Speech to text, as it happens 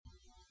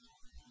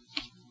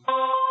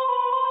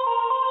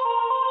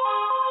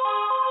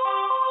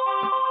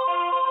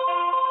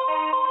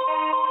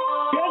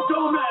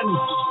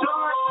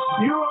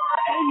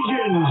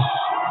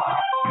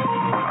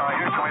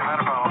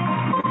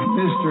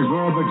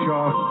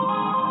Kershaw,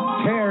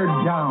 tear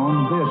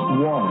down this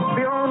wall.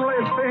 The only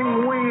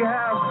thing we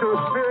have to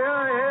fear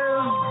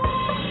is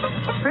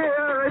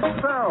fear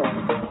itself.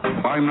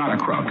 I'm not a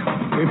crook.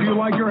 If you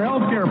like your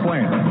health care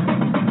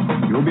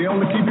plan, you'll be able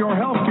to keep your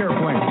health care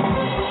plan.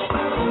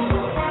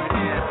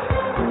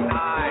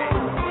 9,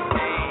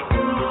 8,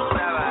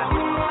 7,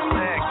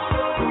 6,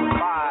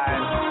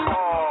 5,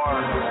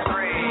 4,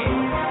 3,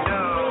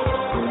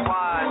 2,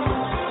 1,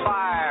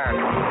 fire.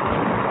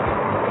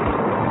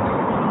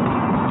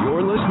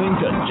 You're listening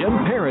to Jim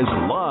Paris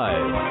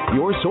Live,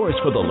 your source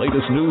for the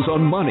latest news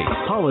on money,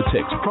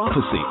 politics,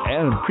 prophecy,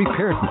 and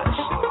preparedness.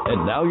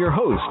 And now your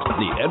host,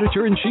 the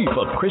editor-in-chief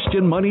of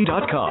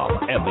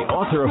ChristianMoney.com and the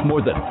author of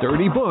more than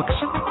 30 books,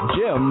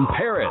 Jim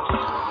Paris.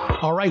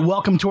 All right,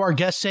 welcome to our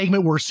guest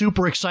segment. We're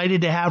super excited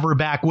to have her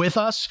back with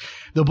us.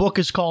 The book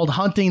is called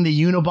Hunting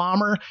the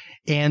Unabomber,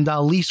 and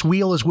Lise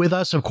Wiehl is with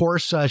us. Of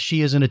course,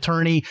 she is an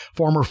attorney,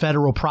 former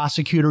federal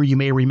prosecutor. You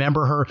may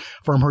remember her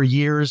from her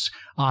years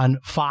on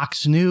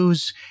Fox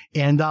News.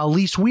 And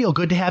Lise Wiehl,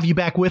 good to have you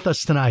back with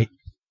us tonight.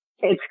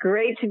 It's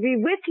great to be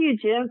with you,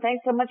 Jim.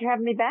 Thanks so much for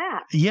having me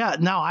back. Yeah.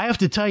 Now, I have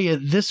to tell you,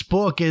 this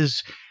book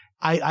is,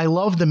 I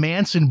love the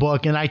Manson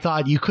book, and I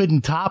thought you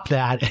couldn't top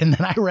that. And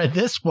then I read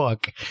this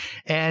book,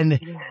 and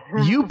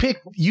you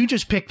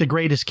just picked the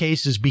greatest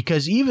cases,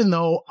 because even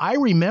though I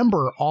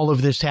remember all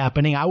of this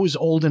happening, I was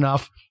old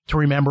enough to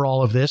remember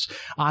all of this.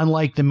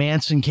 Unlike the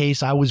Manson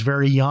case, I was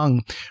very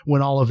young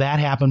when all of that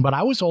happened, but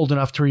I was old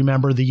enough to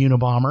remember the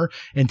Unabomber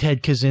and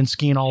Ted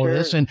Kaczynski and all of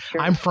this. And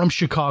I'm from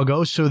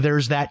Chicago, so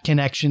there's that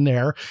connection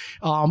there.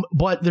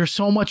 But there's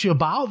so much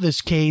about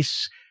this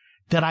case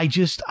that I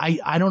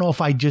don't know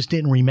if I just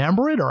didn't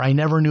remember it or I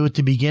never knew it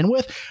to begin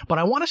with. But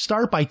I want to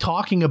start by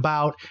talking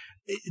about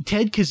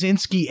Ted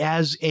Kaczynski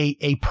as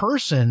a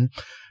person,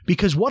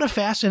 because what a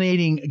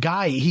fascinating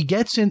guy. He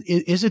gets in.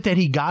 Is it that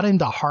he got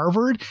into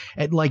Harvard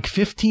at like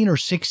 15 or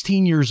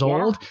 16 years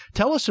old?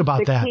 Tell us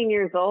about 16 that. 16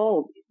 years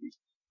old.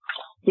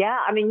 Yeah.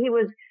 I mean, he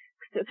was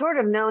sort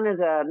of known as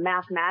a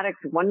mathematics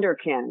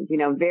wonderkind,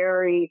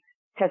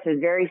 tested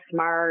very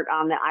smart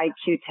on the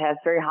IQ test,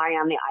 very high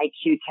on the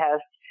IQ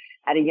test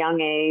at a young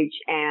age.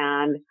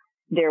 And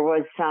there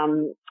was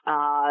some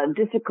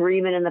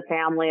disagreement in the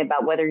family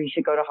about whether he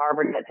should go to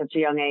Harvard at such a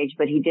young age,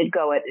 but he did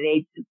go at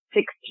age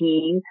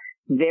 16,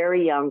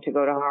 very young to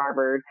go to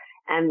Harvard,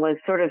 and was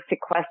sort of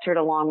sequestered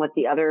along with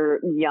the other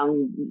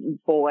young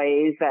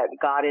boys that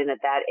got in at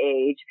that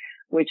age,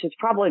 which is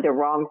probably the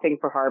wrong thing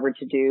for Harvard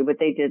to do, but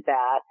they did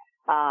that.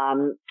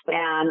 And,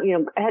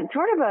 had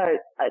sort of a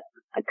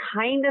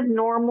kind of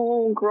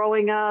normal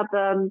growing up,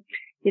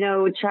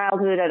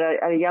 childhood, had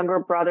a younger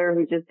brother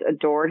who just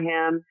adored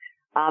him,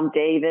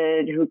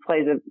 David, who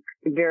plays a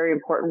very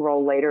important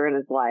role later in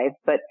his life,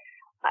 but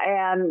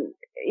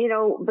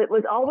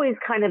was always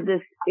kind of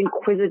this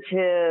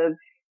inquisitive,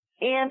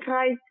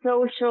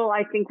 antisocial.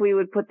 I think we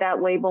would put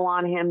that label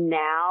on him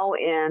now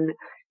in,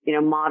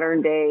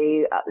 modern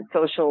day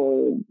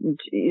social,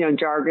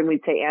 jargon.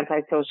 We'd say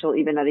antisocial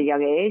even at a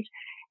young age,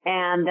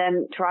 and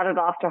then trotted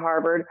off to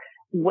Harvard,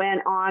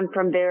 went on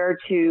from there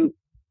to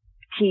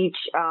teach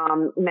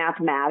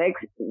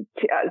mathematics.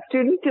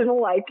 Students didn't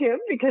like him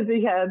because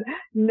he had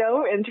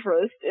no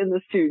interest in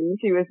the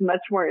students. He was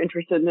much more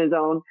interested in his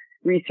own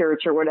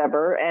research or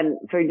whatever, and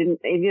so he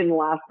didn't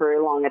last very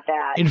long at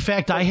that. In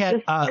fact, I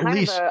had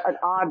Lise, an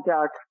odd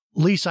duck.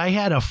 Lise, I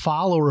had a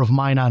follower of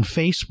mine on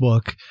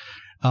Facebook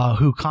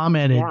who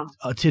commented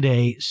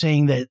today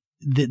saying that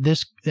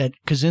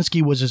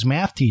Kaczynski was his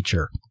math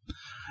teacher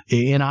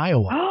in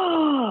Iowa.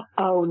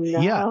 Oh no!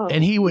 Yeah,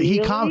 and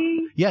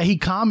he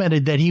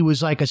commented that he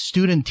was like a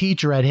student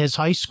teacher at his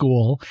high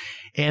school,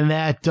 and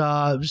that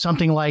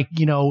something like,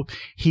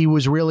 he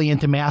was really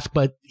into math,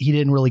 but he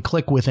didn't really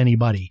click with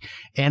anybody.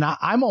 And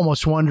I'm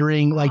almost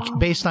wondering, like,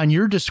 based on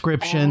your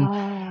description,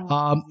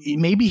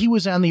 maybe he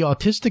was on the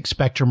autistic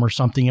spectrum or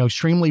something,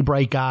 extremely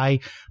bright guy,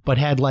 but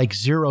had like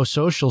zero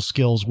social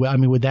skills. I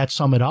mean, would that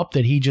sum it up?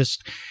 That he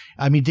just,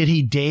 did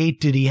he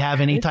date? Did he have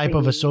any type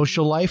of a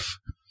social life?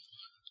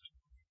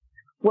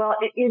 Well,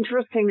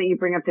 interesting that you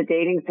bring up the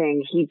dating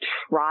thing. He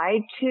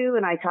tried to,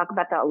 and I talk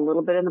about that a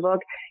little bit in the book.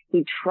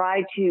 He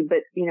tried to, but,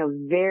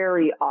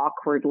 very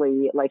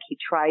awkwardly, like he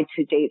tried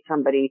to date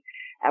somebody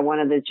at one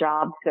of the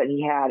jobs that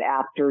he had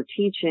after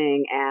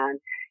teaching, and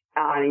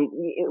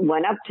he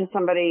went up to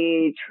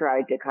somebody,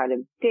 tried to kind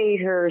of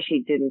date her.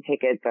 She didn't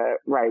take it the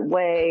right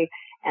way.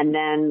 And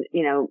then,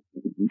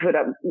 put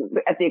up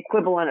at the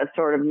equivalent of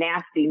sort of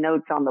nasty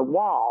notes on the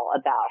wall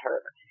about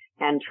her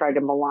and tried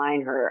to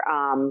malign her.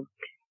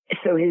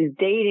 So his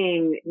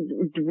dating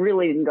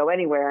really didn't go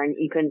anywhere. And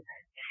you can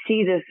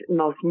see this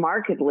most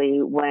markedly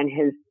when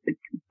his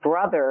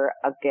brother,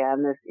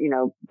 again, this,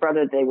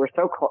 brother he was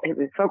so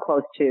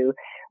close to,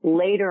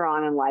 later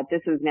on in life,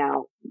 this is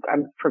now,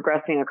 I'm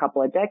progressing a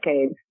couple of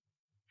decades,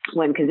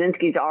 when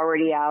Kaczynski's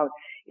already out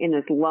in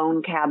this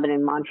lone cabin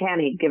in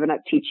Montana. He'd given up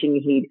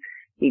teaching.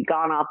 He'd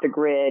gone off the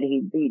grid.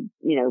 He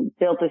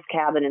built this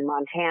cabin in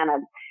Montana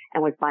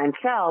and was by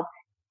himself.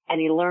 and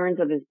he learns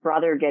of his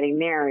brother getting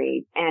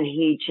married, and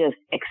he just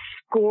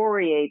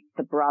excoriates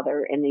the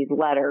brother in these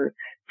letters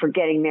for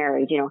getting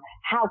married. You know,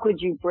 how could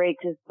you break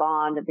this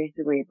bond of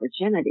basically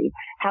virginity?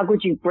 How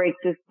could you break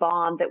this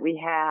bond that we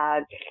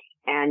had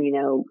and, you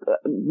know,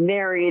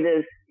 marry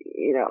this,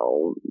 you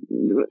know,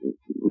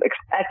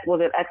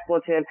 expletive.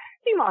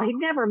 Meanwhile, he'd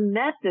never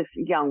met this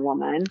young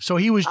woman. So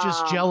he was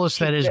just jealous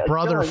that his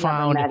brother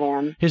found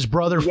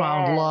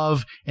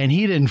love and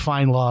he didn't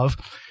find love.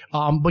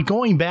 But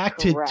going back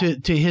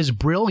to his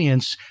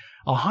brilliance,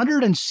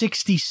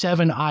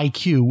 167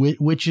 IQ,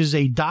 which is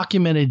a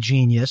documented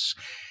genius.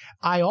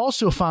 I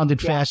also found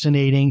it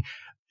fascinating.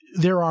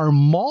 There are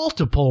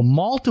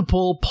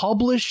multiple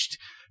published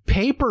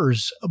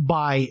papers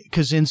by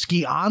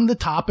Kaczynski on the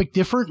topic,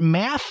 different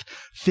math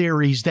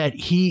theories that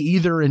he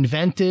either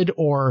invented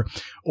or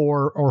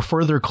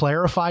further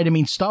clarified. I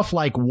mean, stuff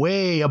like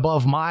way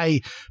above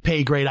my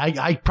pay grade.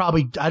 I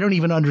don't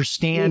even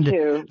understand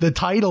the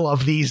title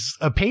of these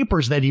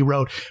papers that he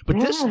wrote.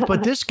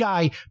 But this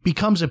guy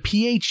becomes a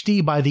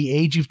PhD by the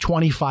age of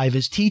 25,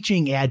 is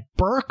teaching at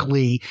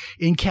Berkeley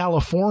in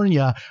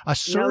California, a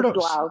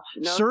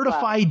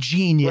certified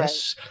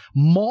genius,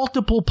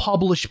 multiple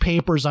published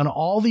papers on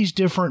all these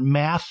different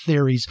math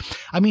theories.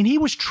 I mean, he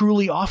was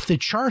truly off the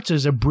charts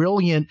as a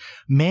brilliant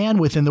man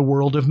within the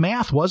world of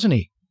math, wasn't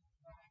he?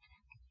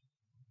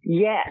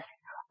 Yes,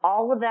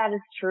 all of that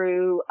is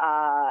true.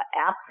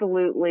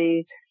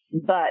 Absolutely.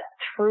 But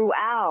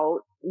throughout,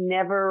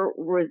 never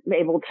was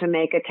able to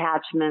make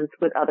attachments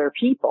with other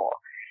people.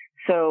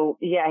 So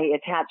yeah, he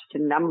attached to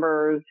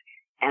numbers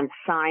and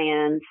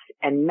science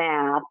and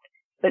math,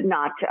 but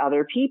not to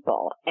other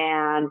people.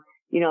 And,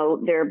 you know,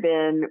 there have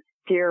been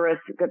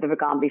theorists that have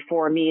gone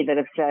before me that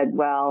have said,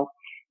 well,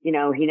 you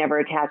know, he never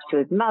attached to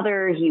his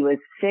mother. He was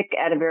sick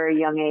at a very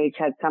young age,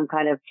 had some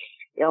kind of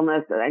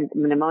illness,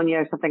 pneumonia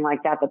or something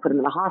like that, that put him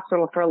in the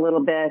hospital for a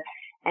little bit.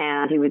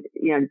 And he was,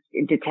 you know,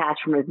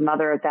 detached from his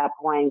mother at that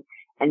point.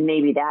 And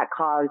maybe that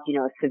caused, you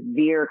know, a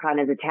severe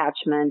kind of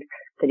detachment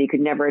that he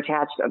could never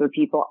attach to other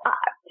people.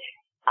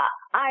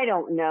 I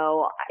don't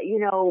know. You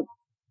know,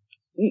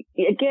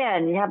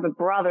 again, you have a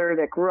brother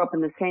that grew up in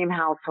the same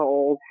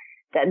household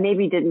that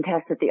maybe didn't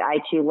test at the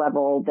IQ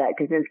level that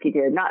Kaczynski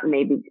did. Not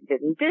maybe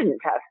didn't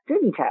test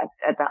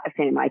at the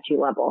same IQ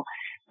level,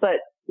 but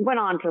went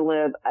on to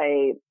live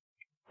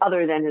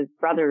other than his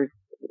brother's,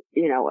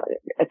 you know,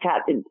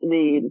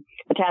 the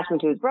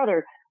attachment to his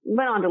brother,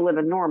 went on to live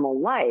a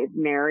normal life,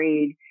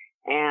 married,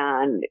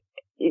 and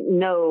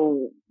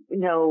no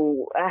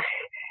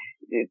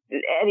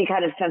any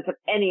kind of sense of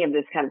any of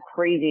this kind of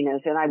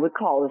craziness, and I would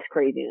call this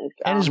craziness.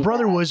 And his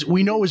brother was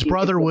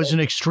an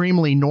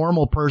extremely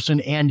normal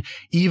person, and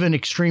even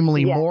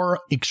extremely moral,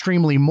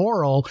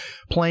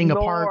 playing a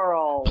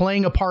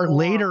part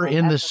later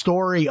in the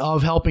story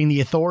of helping the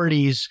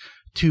authorities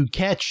to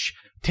catch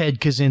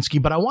Ted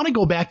Kaczynski. But I want to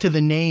go back to the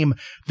name,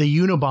 the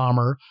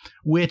Unabomber,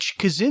 which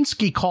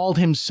Kaczynski called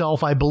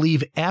himself, I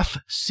believe,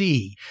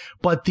 FC,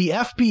 but the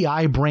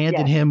FBI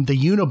branded him the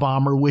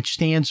Unabomber, which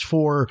stands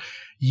for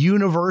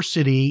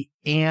University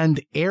and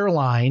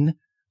Airline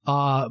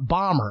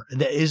Bomber.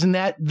 Isn't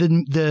that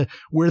the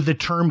where the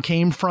term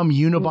came from?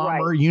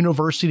 Unabomber,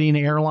 University and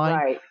Airline.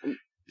 Right.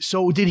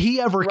 So did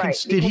he ever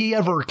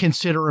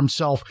consider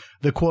himself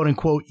the quote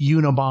unquote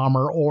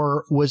Unabomber,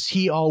 or was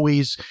he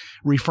always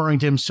referring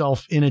to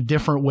himself in a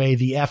different way,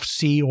 the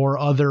FC or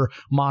other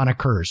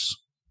monikers?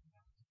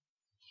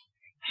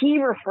 He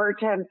referred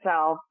to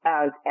himself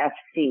as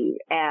FC,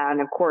 and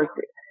of course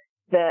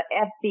the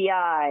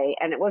FBI,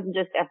 and it wasn't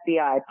just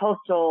FBI,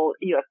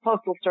 U.S.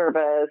 Postal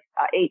Service,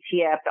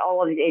 ATF,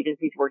 all of these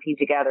agencies working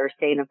together,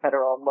 state and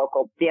federal and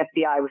local. The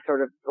FBI was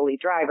sort of the lead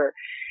driver.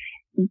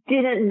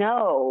 Didn't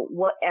know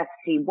what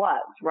FC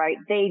was, right?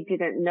 They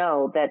didn't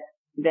know that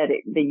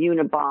the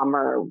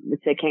Unabomber,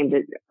 which they came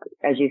to,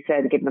 as you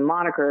said, give the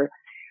moniker,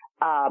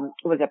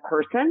 was a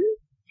person,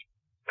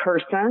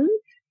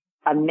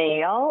 a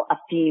male, a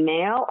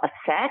female, a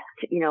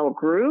sect, you know, a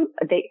group.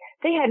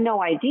 They had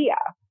no idea.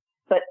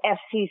 But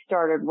FC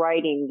started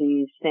writing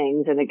these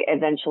things, and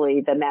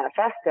eventually the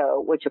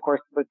manifesto, which of course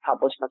was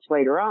published much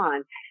later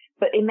on.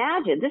 But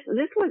imagine, this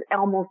was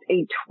almost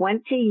a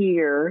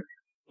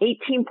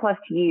 18 plus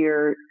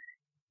year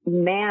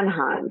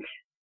manhunt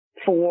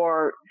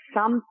for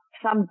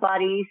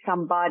somebodies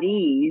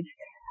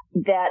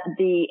that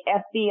the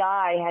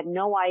FBI had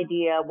no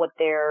idea what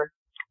their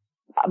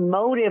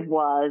motive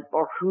was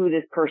or who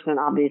this person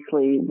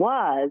obviously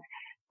was.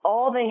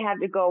 All they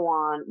had to go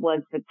on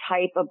was the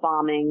type of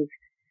bombings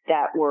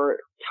that were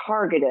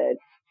targeted.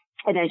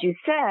 And as you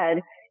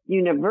said,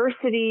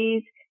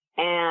 universities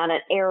and an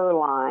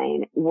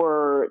airline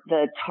were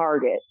the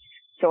targets.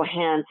 So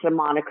hence the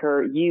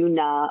moniker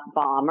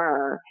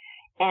Unabomber.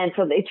 And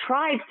so they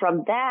tried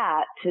from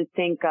that to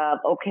think of,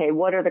 okay,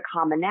 what are the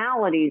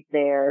commonalities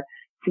there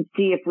to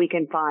see if we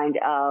can find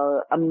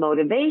a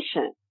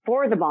motivation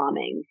for the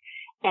bombings.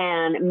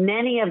 And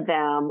many of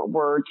them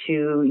were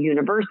to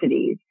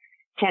universities.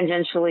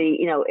 Tangentially,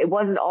 you know, it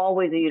wasn't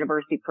always a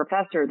university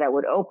professor that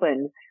would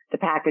open the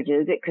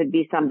packages. It could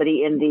be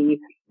somebody in the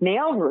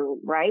mail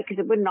room, right?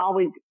 Because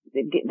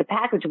the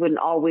package wouldn't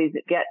always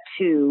get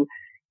to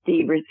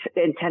the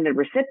intended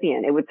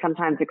recipient. It would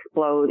sometimes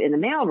explode in the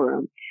mail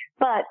room,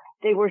 but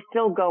they were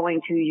still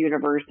going to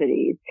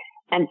universities.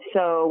 And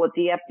so what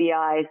the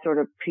FBI sort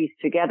of pieced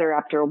together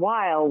after a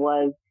while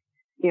was,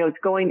 it's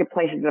going to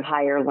places of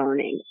higher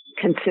learning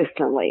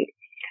consistently,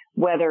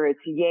 whether it's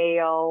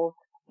Yale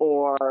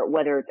or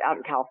whether it's out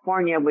in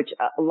California, which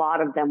a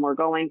lot of them were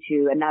going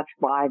to. And that's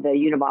why the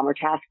Unabomber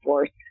task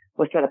force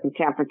was set up in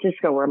San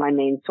Francisco, where my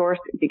main source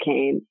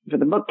for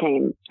the book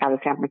came out of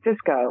San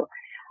Francisco.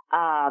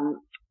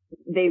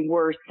 They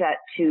were set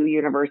to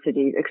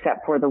universities,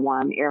 except for the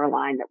one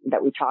airline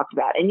that we talked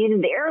about. And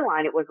even the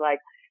airline, it was like,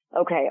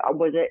 okay,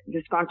 was it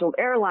disgruntled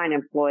airline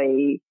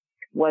employee?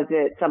 Was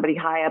it somebody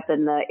high up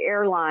in the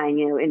airline,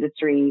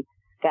 industry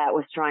that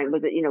was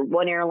was it,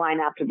 one airline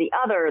after the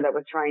other that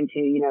was trying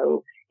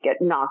to, get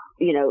knocked,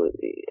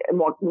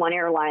 one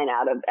airline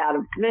out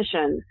of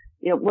commission?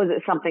 Was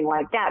it something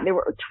like that? They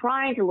were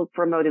trying to look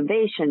for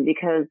motivation,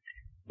 because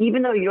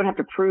even though you don't have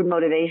to prove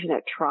motivation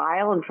at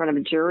trial in front of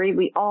a jury,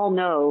 we all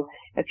know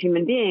as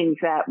human beings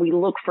that we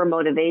look for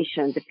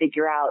motivation to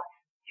figure out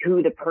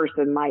who the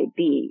person might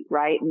be,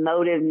 right?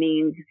 Motive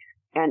means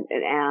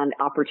and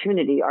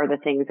opportunity are the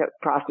things that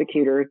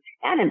prosecutors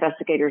and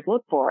investigators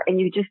look for. And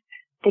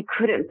they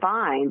couldn't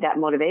find that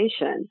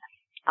motivation,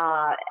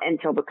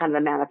 until the kind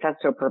of the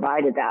manifesto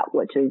provided that,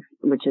 which is,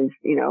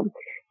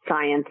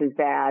 science is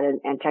bad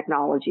and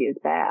technology is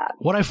bad.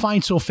 What I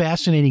find so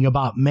fascinating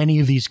about many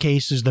of these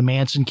cases, the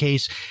Manson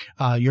case,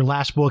 your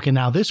last book, and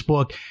now this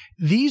book,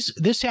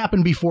 this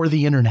happened before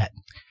the internet.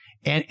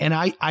 And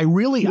I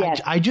really,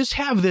 yes. I just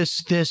have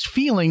this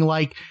feeling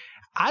like,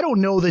 I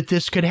don't know that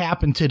this could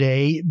happen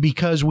today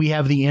because we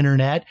have the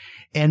internet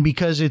and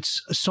because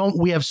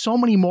we have so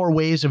many more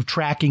ways of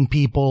tracking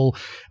people,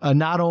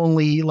 not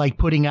only like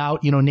putting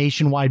out,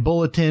 nationwide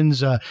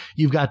bulletins.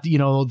 You've got,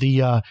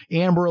 the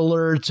Amber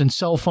Alerts, and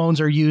cell phones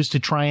are used to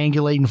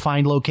triangulate and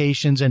find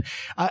locations. And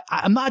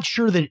I'm not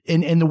sure that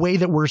in the way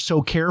that we're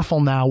so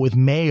careful now with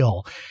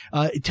mail,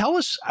 tell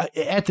us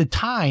at the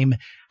time,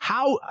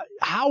 how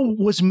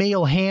was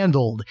mail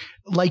handled?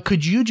 Like,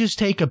 could you just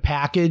take a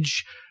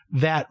package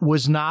that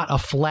was not a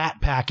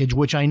flat package,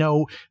 which I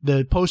know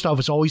the post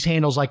office always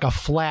handles like a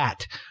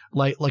flat,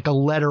 like a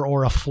letter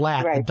or a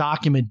flat, right, a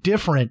document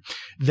different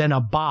than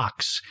a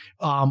box.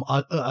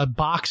 A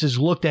box is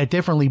looked at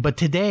differently, but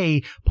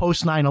today,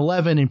 post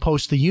 9/11 and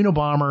post the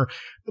Unabomber,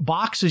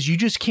 boxes, you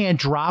just can't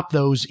drop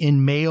those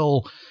in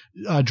mail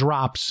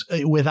drops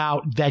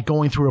without that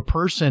going through a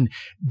person.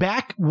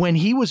 Back when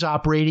he was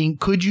operating,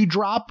 could you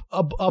drop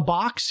a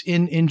box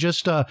in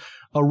just a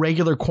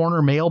regular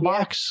corner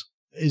mailbox?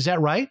 Is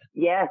that right?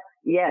 Yes,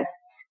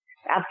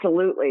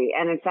 absolutely.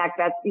 And in fact,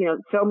 that's,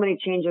 so many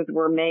changes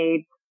were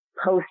made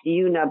post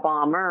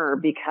Unabomber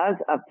because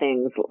of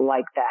things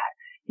like that.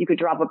 You could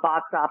drop a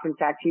box off. In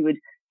fact, he would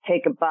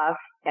take a bus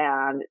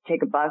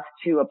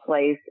to a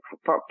place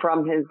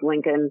from his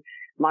Lincoln,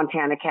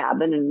 Montana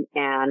cabin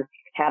and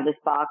have this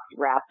box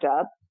wrapped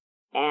up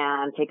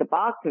and take a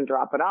box and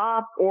drop it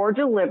off or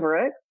deliver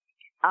it.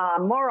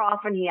 More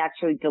often he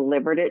actually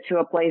delivered it to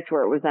a place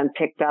where it was then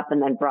picked up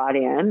and then brought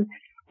in.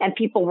 And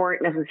people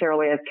weren't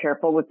necessarily as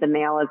careful with the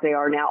mail as they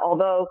are now.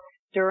 Although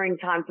during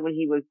times when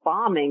he was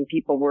bombing,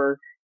 people were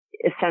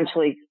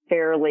essentially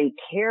fairly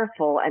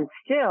careful, and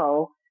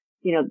still,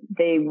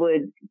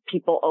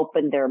 people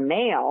opened their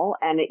mail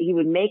and he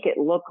would make it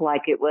look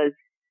like it was,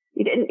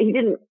 he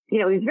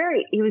was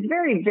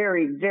very,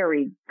 very,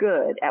 very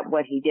good at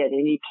what he did.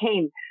 And he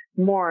became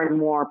more and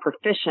more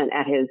proficient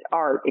at his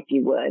art, if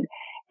you would.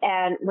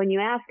 And when you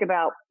ask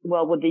about,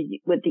 well, would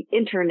the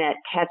internet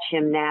catch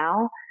him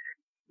now?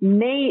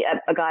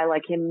 A guy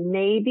like him,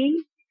 maybe.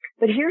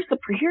 But here's the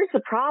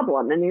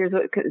problem, and here's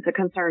what's a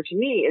concern to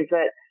me, is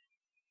that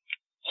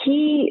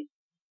he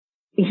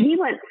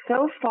went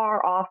so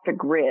far off the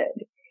grid,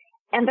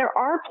 and there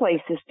are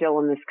places still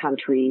in this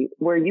country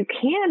where you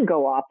can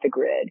go off the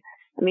grid.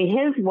 I mean,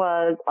 his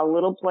was a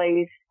little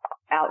place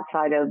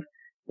outside of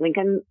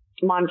Lincoln,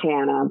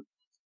 Montana,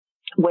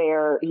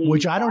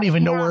 which I don't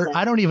even know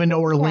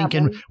where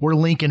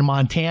Lincoln,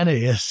 Montana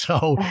is.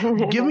 So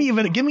give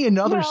me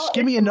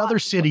another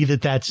city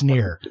that's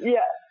near. Yeah.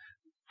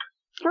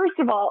 First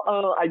of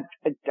all, I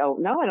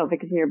don't know. I don't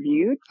think it's near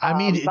Butte. I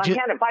mean,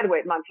 Montana. By the way,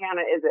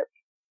 Montana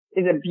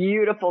is a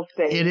beautiful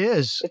state. It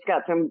is. It's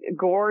got some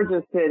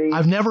gorgeous cities.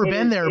 I've never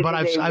been there, but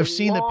I've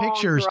seen the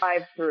pictures.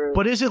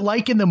 But is it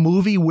like in the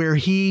movie where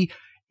he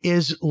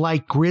is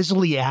like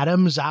Grizzly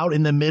Adams out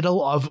in the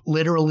middle of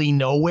literally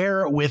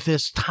nowhere with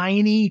this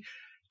tiny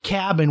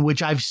cabin,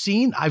 which I've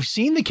seen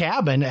the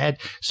cabin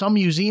at some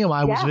museum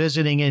I was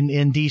visiting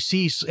in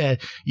DC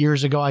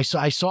years ago. I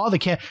saw the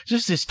cabin,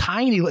 just this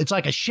tiny, it's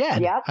like a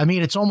shed. Yep. I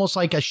mean, it's almost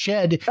like a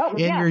shed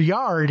in your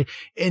yard.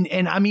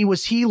 And I mean,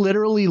 was he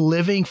literally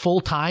living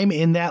full time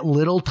in that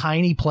little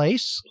tiny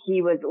place?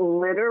 He was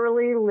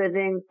literally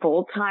living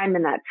full time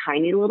in that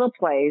tiny little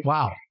place.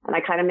 Wow. And I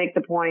kind of make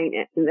the point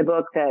in the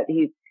book that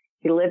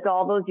He lived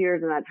all those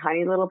years in that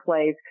tiny little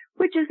place,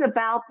 which is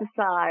about the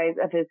size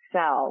of his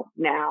cell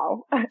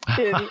now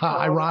in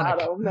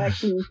Colorado,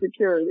 maximum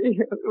security,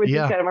 which is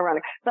kind of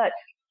ironic. But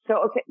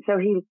so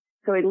he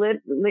lived.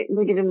 Let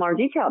me give you more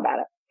detail about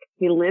it.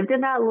 He lived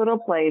in that little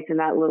place, in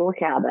that little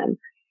cabin,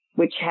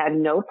 which had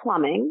no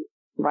plumbing,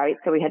 right?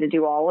 So he had to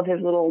do all of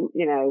his little,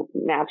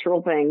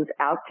 natural things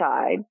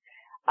outside.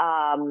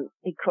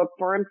 He cooked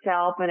for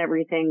himself and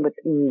everything with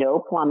no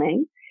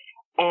plumbing.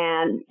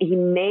 And he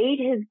made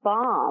his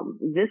bomb.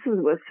 This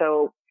was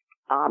so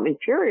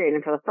infuriating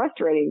and so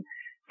frustrating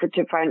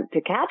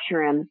to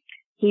capture him.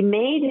 He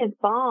made his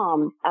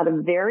bombs out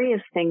of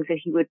various things that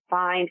he would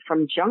find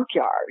from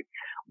junkyards.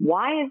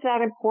 Why is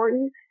that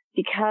important?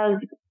 Because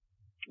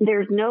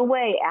there's no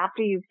way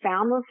after you've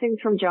found those things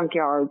from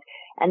junkyards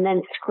and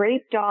then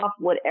scraped off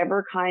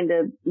whatever kind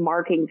of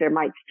markings there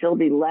might still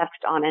be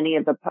left on any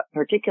of the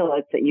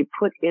particulates that you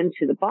put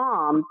into the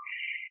bomb,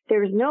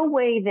 there's no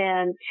way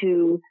then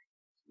to,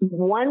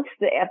 once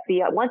the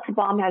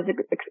bomb has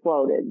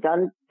exploded,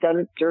 done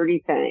its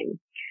dirty thing,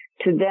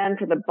 for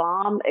the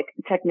bomb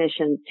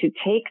technician to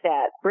take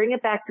that, bring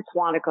it back to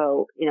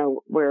Quantico,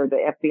 where the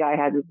FBI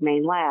has its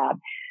main lab,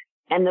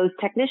 and those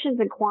technicians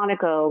in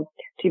Quantico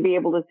to be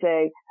able to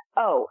say,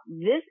 oh,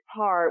 this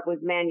part was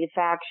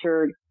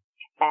manufactured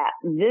at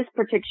this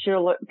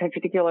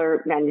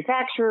particular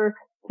manufacturer,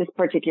 this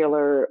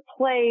particular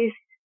place,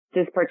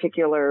 this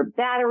particular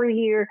battery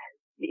here,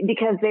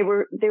 because they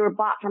were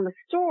bought from a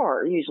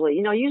store usually.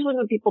 Usually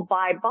when people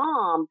buy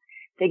bombs,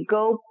 they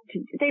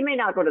may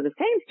not go to the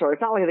same store.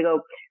 It's not like they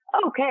go,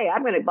 okay,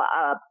 I'm going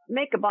to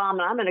make a bomb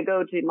and I'm going to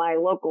go to my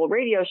local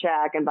Radio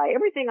Shack and buy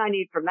everything I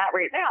need from that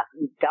radio. They're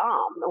not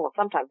dumb. Well,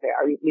 sometimes they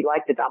are. We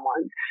like the dumb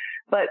ones,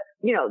 but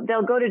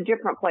they'll go to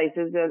different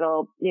places.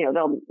 They'll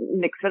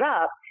mix it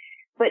up.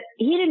 But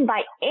he didn't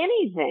buy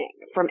anything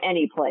from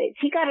any place.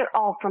 He got it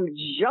all from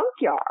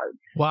junkyards.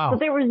 Wow. So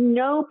there was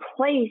no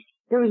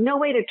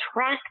way to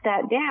track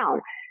that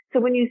down. So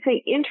when you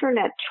say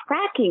internet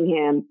tracking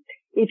him,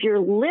 if you're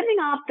living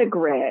off the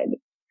grid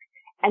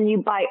and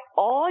you buy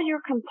all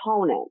your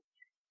components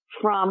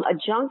from a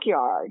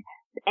junkyard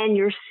and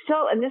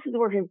this is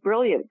where his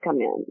brilliance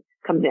comes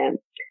in,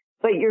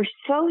 but you're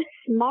so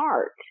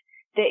smart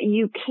that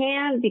you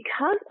can,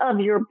 because of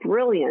your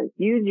brilliance,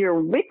 use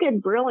your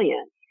wicked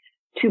brilliance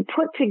to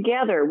put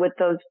together with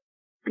those,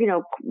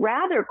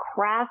 rather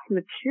crass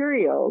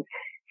materials,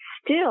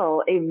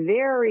 still a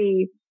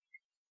very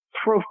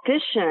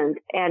proficient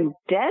and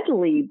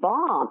deadly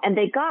bomb. And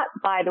they got,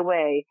 by the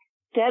way,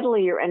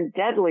 deadlier and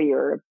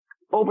deadlier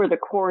over the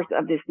course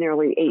of this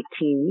nearly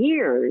 18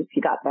 years. He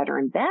got better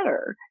and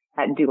better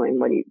at doing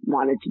what he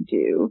wanted to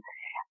do.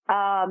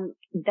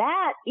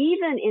 That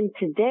even in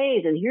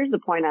today's, and here's the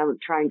point I'm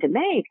trying to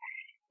make,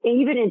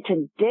 even in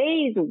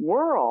today's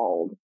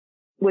world,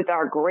 with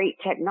our great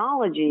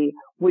technology,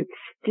 would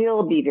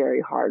still be very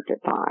hard to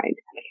find.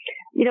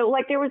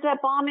 Like there was that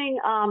bombing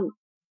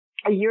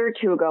a year or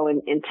two ago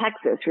in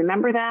Texas.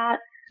 Remember that?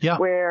 Yeah.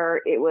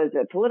 Where it was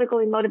a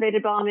politically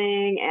motivated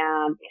bombing,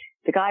 and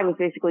the guy was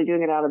basically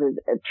doing it out of his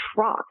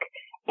truck.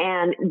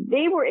 And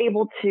they were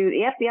able to,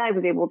 the FBI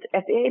was able to,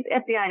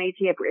 FBI and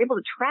ATF were able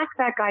to track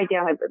that guy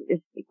down.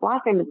 His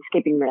last name is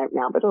escaping me right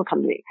now, but it'll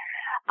come to me.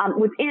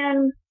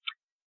 Within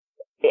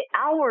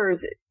hours,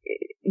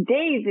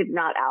 days, if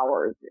not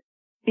hours,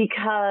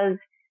 because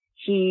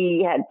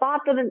he had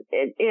bought them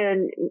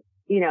in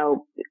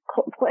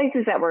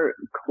places that were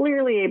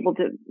clearly able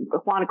to,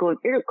 Quantico was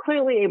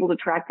clearly able to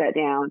track that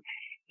down.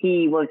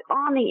 He was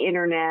on the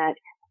internet,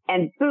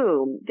 and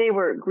boom, they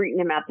were greeting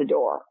him at the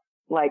door.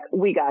 Like,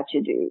 we got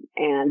you, dude.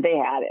 And they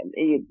had him.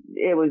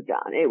 It was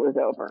done. It was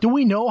over. Do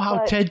we know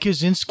how Ted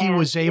Kaczynski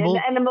was able?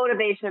 And the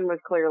motivation was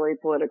clearly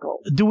political.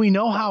 Do we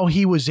know how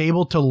he was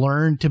able to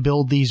learn to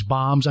build these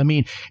bombs? I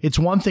mean, it's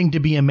one thing to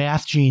be a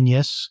math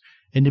genius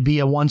and to be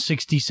a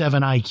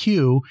 167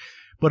 IQ,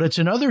 but it's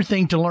another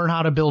thing to learn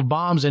how to build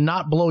bombs and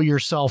not blow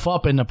yourself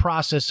up in the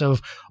process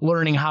of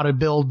learning how to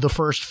build the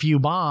first few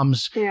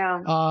bombs.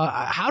 Yeah.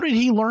 How did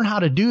he learn how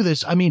to do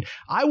this? I mean,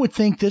 I would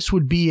think this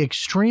would be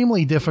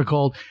extremely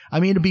difficult. I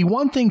mean, it'd be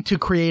one thing to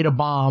create a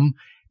bomb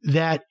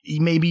that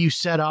maybe you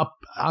set up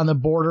on the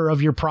border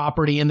of your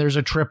property and there's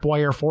a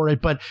tripwire for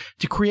it, but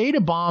to create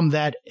a bomb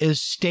that is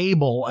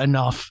stable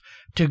enough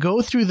to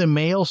go through the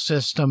mail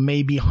system,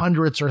 maybe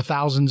hundreds or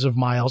thousands of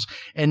miles,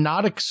 and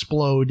not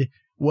explode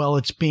while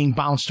it's being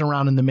bounced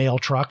around in the mail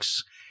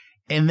trucks,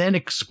 and then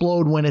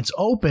explode when it's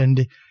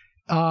opened.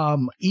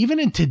 Even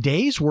in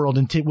today's world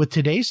and with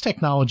today's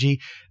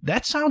technology,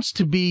 that sounds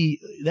to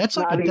be, that's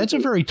a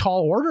very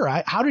tall order.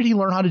 How did he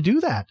learn how to do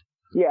that?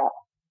 Yeah.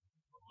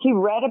 He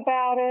read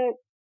about it.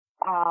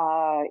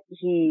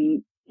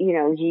 He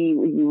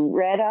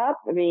read up.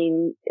 I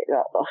mean,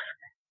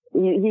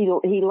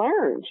 he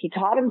learned, he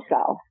taught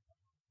himself.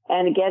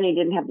 And again, he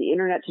didn't have the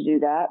internet to do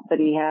that, but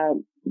he had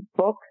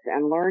books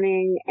and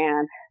learning.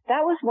 And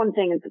that was one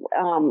thing,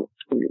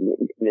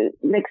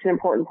 makes an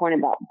important point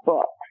about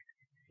books,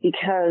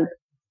 because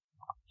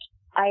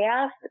I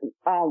asked,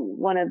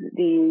 one of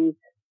the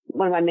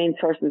one of my main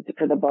sources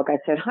for the book, I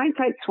said,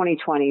 hindsight's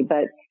 2020,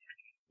 but,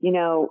 you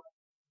know,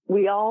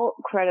 we all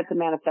credit the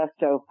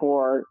manifesto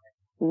for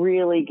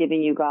really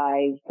giving you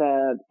guys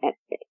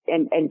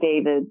and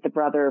David, the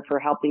brother, for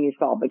helping you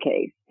solve the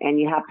case. And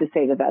you have to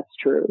say that that's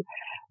true.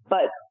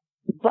 But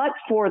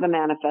for the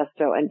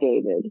manifesto and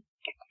David,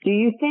 do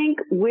you think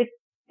with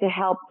the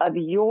help of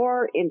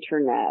your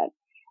internet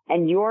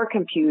and your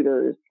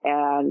computers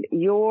and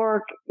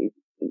your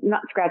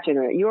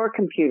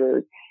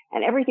computers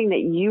and everything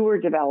that you were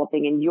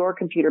developing in your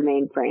computer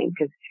mainframe,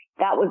 because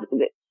that was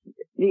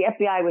the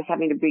FBI was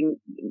having to bring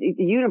the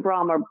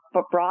Unabomber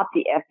brought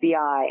the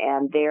FBI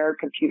and their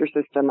computer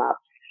system up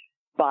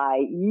by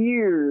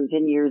years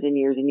and years and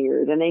years and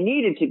years, and they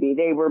needed to be.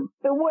 They were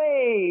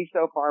way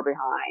so far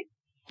behind.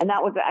 And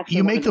that was actually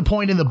you make the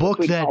point in the book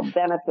that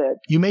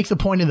you make the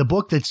point in the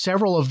book that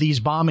several of these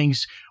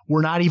bombings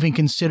were not even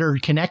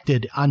considered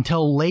connected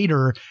until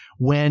later,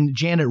 when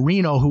Janet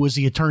Reno, who was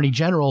the Attorney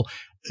General,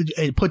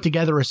 put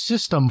together a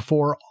system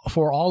for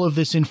all of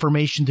this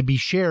information to be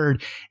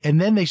shared.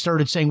 And then they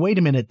started saying, wait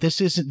a minute,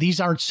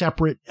 these aren't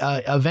separate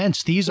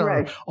events. These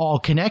are all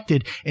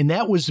connected. And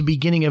that was the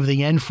beginning of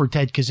the end for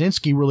Ted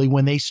Kaczynski, really,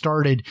 when they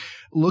started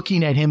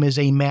looking at him as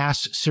a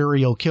mass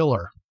serial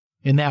killer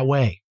in that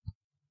way.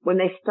 When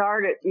they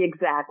started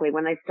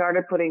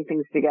putting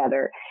things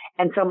together.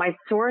 And so my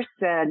source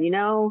said, you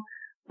know,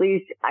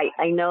 please,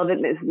 I know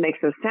that this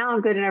makes us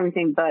sound good and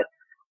everything, but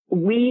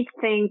we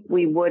think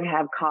we would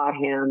have caught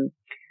him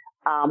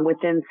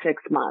within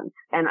 6 months,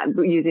 and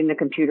using the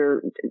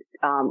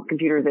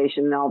computerization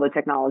and all the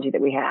technology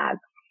that we had.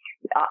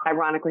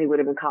 Ironically, he would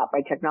have been caught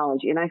by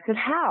technology. And I said,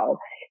 how?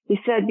 He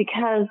said,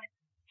 because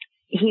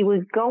he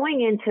was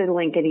going into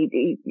Lincoln.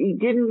 He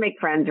didn't make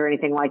friends or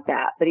anything like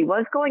that, but he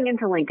was going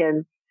into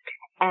Lincoln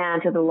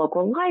and to the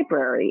local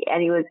library, and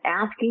he was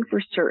asking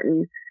for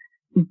certain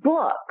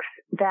books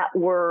that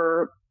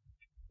were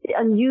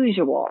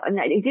unusual. And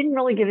he didn't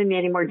really give me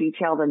any more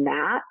detail than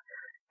that.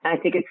 I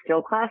think it's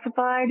still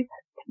classified,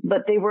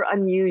 but they were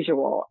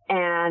unusual.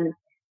 And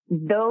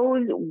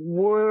those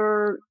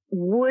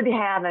would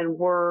have and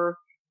were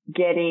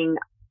getting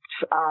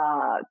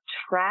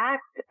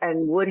tracked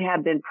and would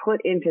have been put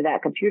into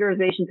that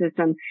computerization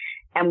system.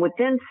 And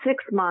within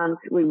 6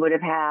 months, we would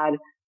have had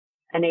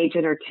an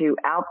agent or two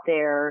out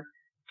there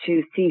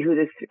to see who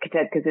this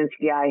Ted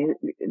Kaczynski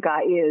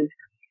guy is,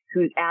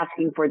 who's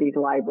asking for these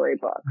library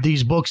books.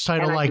 These books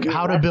titled like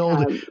How to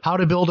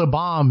Build a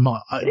Bomb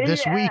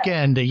this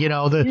weekend, you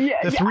know, the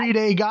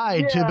 3-day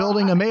guide to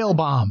building a mail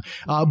bomb.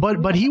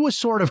 But he was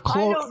sort of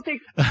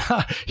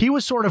he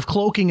was sort of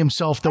cloaking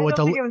himself though at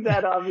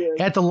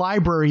the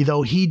library,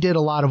 though. He did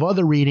a lot of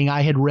other reading.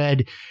 I had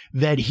read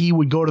that he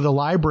would go to the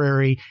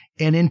library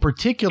and in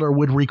particular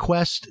would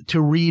request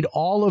to read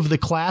all of the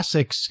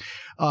classics,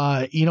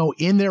 you know,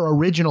 in their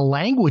original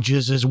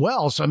languages as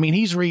well. So, I mean,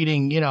 he's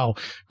reading, you know,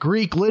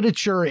 Greek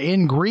literature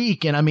in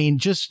Greek. And I mean,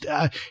 just,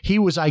 he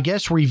was, I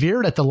guess,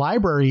 revered at the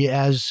library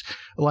as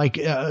like,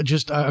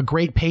 just a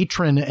great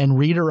patron and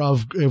reader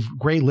of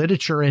great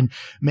literature. And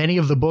many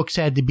of the books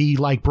had to be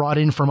like brought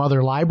in from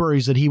other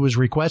libraries that he was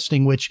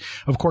requesting, which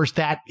of course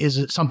that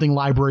is something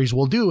libraries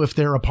will do if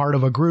they're a part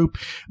of a group.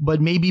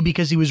 But maybe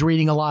because he was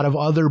reading a lot of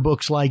other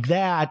books like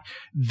that,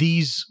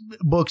 these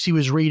books he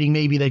was reading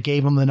maybe that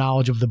gave him the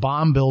knowledge of the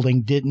bomb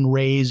building didn't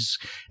raise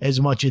as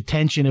much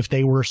attention if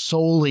they were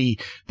solely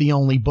the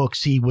only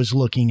books he was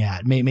looking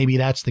at. Maybe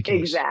that's the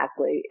case.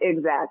 Exactly.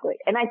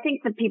 And I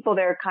think the people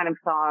there kind of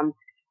saw him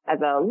as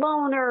a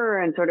loner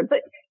and sort of, but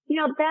you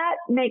know, that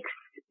makes,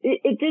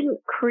 it didn't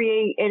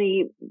create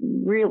any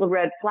real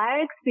red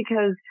flags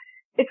because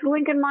it's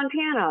Lincoln,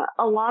 Montana.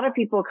 A lot of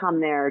people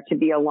come there to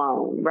be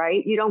alone,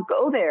 right? You don't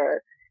go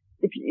there.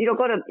 If you don't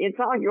go to, it's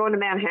not like you're going to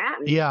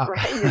Manhattan. Yeah.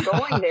 Right? You're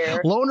going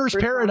there. Loner's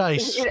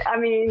paradise. I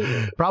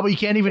mean, probably you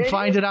can't even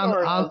find it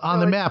on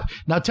the map.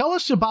 Now tell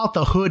us about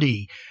the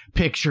hoodie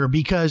picture,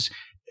 because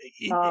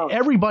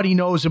everybody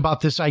knows about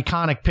this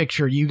iconic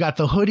picture. You got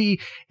the hoodie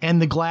and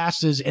the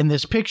glasses in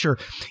this picture.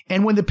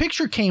 And when the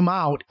picture came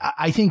out,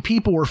 I think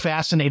people were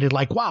fascinated,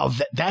 like, wow,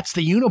 that's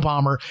the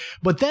Unabomber.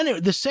 But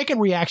then the second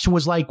reaction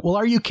was like, well,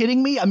 are you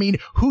kidding me? I mean,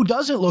 who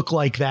doesn't look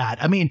like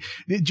that? I mean,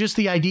 just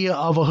the idea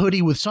of a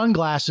hoodie with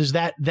sunglasses,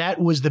 that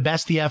was the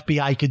best the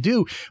FBI could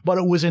do, but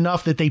it was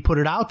enough that they put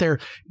it out there.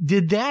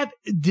 Did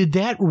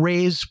that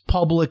raise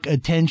public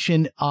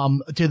attention,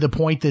 to the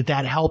point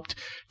that helped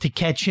to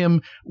catch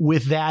him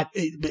with that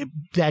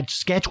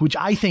sketch, which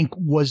I think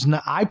was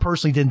not, I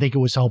personally didn't think it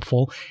was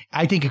helpful.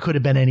 I think it could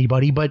have been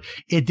anybody, but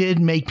it did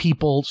make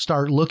people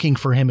start looking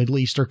for him at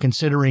least, or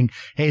considering,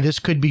 hey, this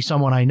could be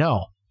someone I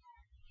know.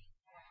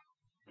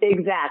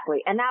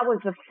 Exactly. And that was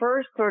the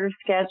first sort of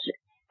sketch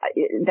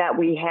that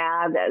we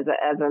had as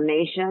a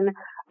nation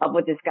of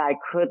what this guy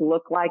could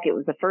look like. It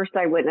was the first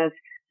eyewitness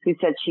who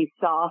said she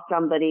saw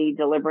somebody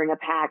delivering a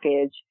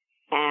package.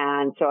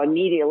 And so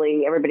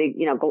immediately everybody,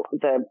 you know,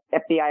 the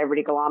FBI,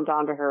 everybody glommed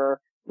onto her.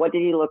 What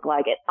did he look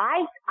like? And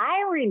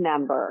I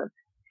remember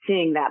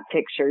seeing that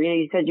picture. You know,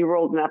 you said you were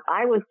old enough.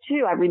 I was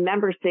too. I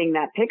remember seeing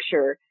that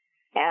picture.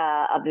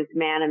 of this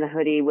man in the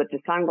hoodie with the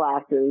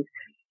sunglasses.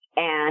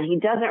 And he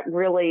doesn't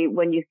really,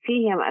 when you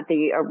see him at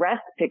the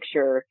arrest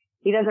picture,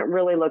 he doesn't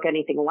really look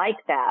anything like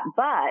that.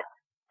 But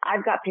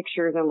I've got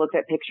pictures and looked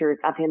at pictures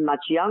of him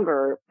much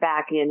younger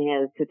back in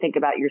his, to think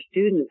about your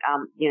student,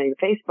 your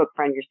Facebook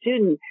friend, your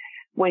student,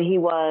 when he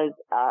was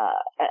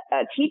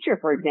a teacher,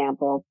 for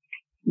example.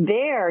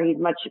 There, he's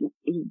got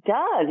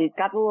the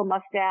little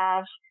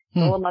mustache,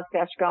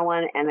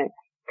 going, and a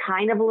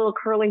kind of a little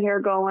curly hair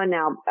going.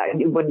 Now,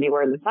 he wouldn't be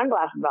wearing the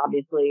sunglasses,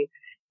 obviously,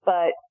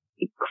 but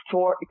it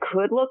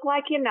could look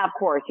like him. Now, of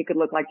course, he could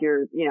look like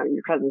your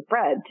cousin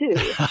Fred too.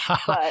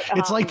 But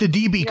it's like the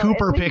DB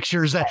Cooper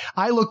pictures that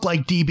I look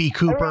like DB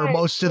Cooper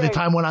most of the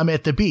time when I'm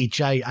at the beach.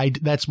 I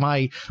that's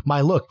my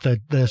look,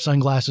 the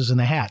sunglasses and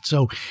the hat.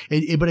 So,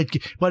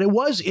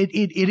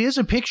 it is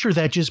a picture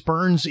that just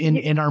burns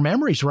in our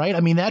memories, right?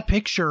 I mean, that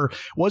picture,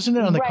 wasn't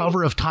it on the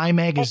cover of Time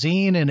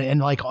magazine and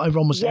like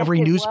almost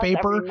every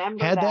newspaper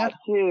had that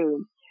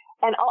too.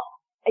 And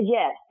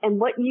yes, and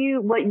what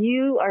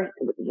you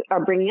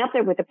are bringing up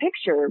there with the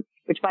picture,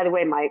 which by the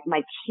way,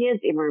 my kids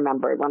even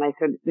remembered when I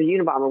said the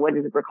Unabomber. What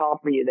does it recall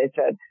for you? They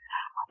said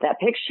that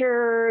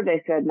picture.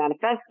 They said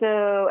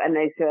manifesto, and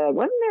they said,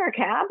 wasn't there a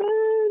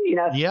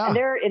cabin? Yeah. And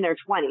they're in their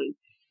 20s.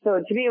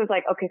 So to me, it was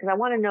like, okay, because I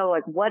want to know,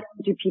 like, what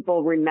do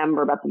people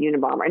remember about the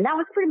Unabomber? And that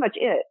was pretty much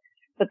it.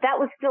 But that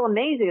was still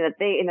amazing that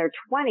they in their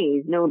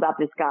 20s knew about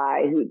this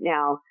guy who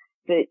now.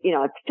 That,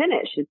 it's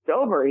finished. It's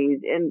over. He's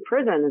in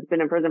prison. Has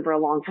been in prison for a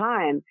long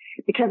time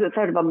because it's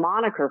sort of a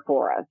moniker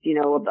for us,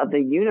 of the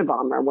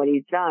Unabomber, what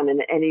he's done.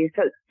 And he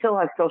still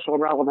has social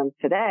relevance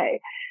today.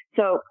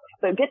 So,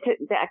 but back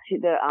to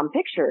the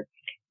picture.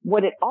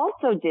 What it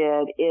also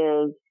did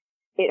is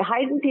it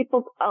heightened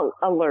people's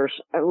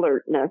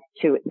alertness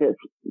to this,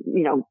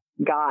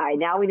 guy.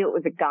 Now we knew it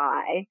was a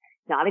guy,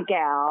 not a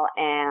gal.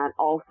 And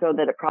also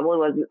that it probably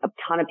wasn't a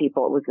ton of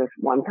people. It was just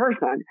one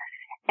person.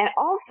 And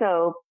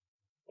also,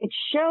 it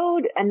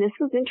showed, and this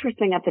was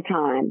interesting at the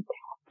time,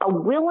 a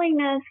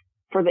willingness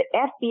for the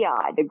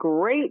FBI, the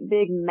great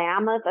big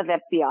mammoth of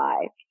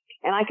FBI.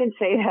 And I can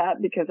say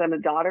that because I'm a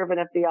daughter of an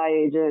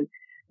FBI agent,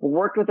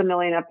 worked with a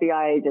million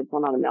FBI agents.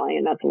 Well, not a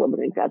million. That's a little bit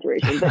of an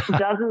exaggeration, but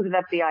dozens of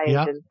FBI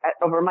agents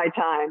over my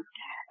time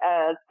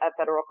as a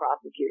federal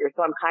prosecutor.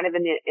 So I'm kind of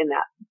in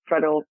that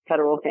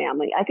federal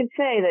family. I could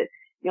say that,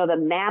 the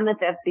mammoth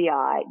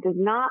FBI does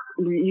not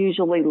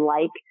usually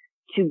like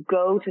to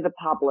go to the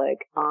public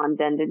on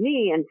bended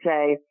knee and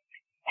say,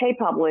 hey,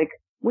 public,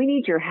 we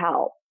need your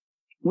help.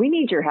 We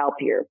need your help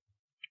here.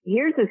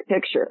 Here's this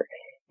picture.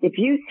 If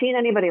you've seen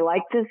anybody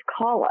like this,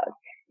 call us.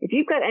 If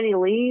you've got any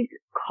leads,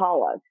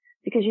 call us.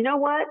 Because you know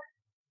what?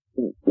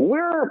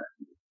 We're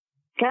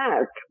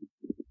kind of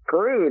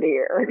screwed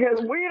here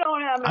because we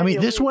don't have any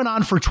this went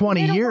on for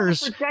 20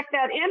 years. Protect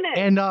that image.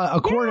 And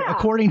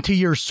according to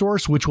your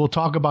source, which we'll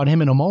talk about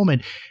him in a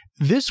moment,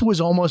 this was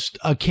almost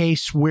a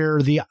case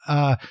where the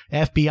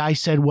FBI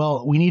said,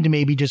 well, we need to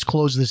maybe just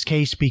close this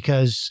case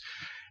because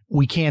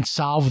we can't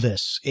solve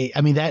this.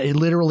 That it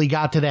literally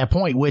got to that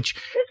point, which...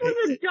 This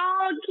was a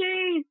dog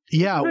case.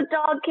 Yeah. This was a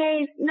dog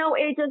case. No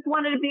agents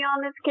wanted to be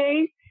on this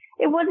case.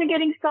 It wasn't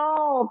getting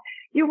solved.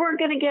 You weren't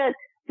going to get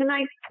the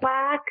nice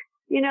plaque,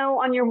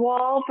 on your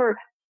wall for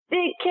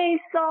big case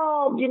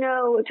solved.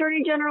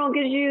 Attorney General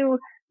gives you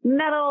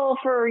medal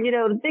for,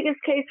 the biggest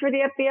case for the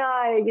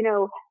FBI,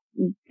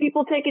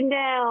 people taken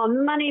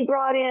down, money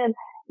brought in.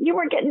 You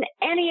weren't getting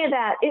any of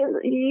that.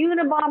 The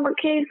Unabomber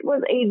case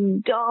was a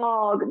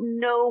dog.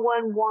 No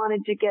one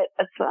wanted to get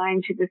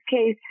assigned to this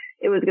case.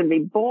 It was going to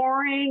be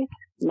boring,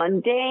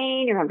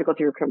 mundane. You're going to have to go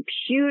through your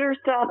computer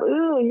stuff.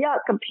 Ooh, yuck,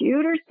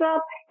 computer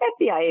stuff.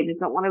 FBI agents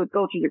don't want to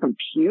go through your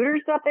computer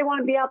stuff. They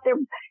want to be out there,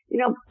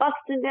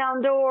 busting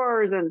down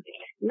doors and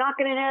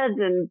knocking in heads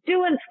and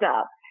doing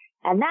stuff.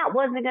 And that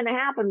wasn't going to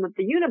happen with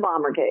the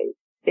Unabomber case.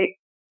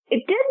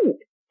 It didn't.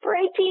 For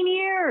 18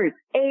 years.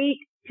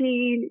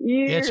 18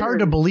 years. It's hard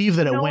to believe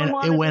that it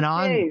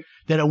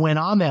went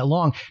on that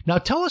long. Now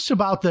tell us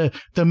about the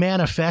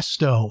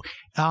manifesto.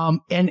 Tell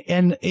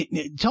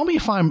me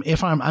if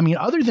I'm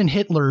other than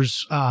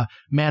Hitler's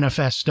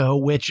manifesto,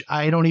 which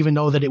I don't even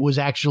know that it was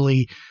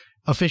actually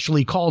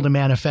officially called a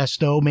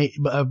manifesto,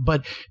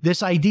 but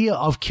this idea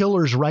of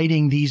killers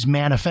writing these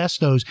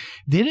manifestos,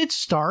 did it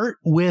start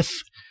with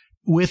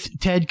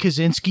Ted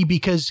Kaczynski?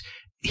 Because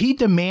he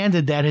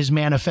demanded that his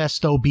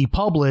manifesto be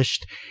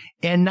published.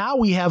 And now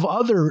we have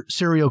other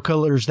serial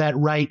killers that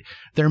write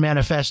their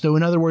manifesto.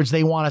 In other words,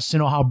 they want us to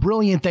know how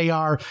brilliant they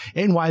are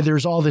and why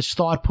there's all this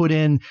thought put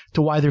in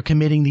to why they're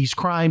committing these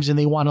crimes. And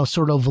they want to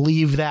sort of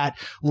leave that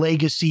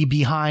legacy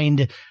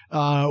behind,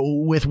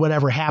 with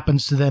whatever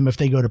happens to them if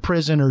they go to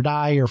prison or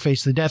die or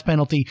face the death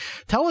penalty.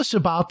 Tell us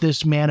about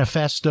this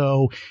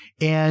manifesto.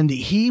 And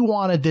he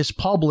wanted this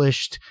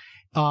published.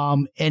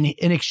 And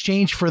in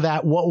exchange for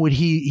that, what would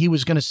he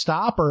was going to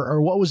stop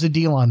or what was the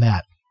deal on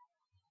that?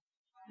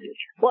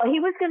 Well, he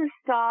was going to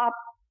stop,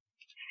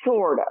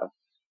 sort of.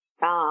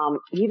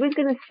 He was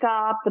going to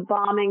stop the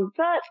bombing,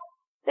 but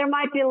there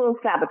might be a little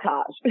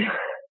sabotage.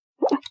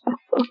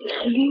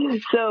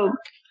 So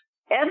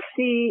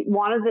FC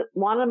wanted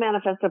a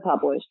manifesto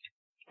published.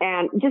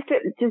 And just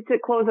to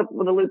close up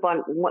with a loop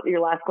on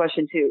your last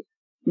question too.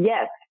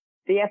 Yes,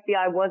 the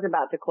FBI was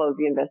about to close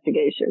the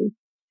investigation.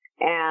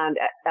 And,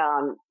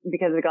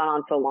 because it had gone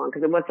on so long,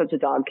 because it was such a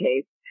dog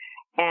case.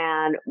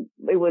 And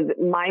it was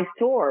my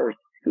source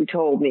who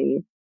told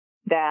me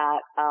that,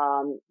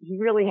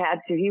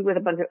 he with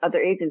a bunch of other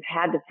agents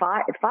had to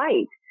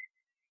fight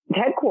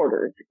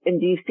headquarters in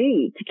DC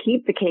to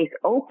keep the case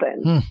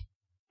open.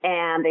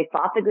 And they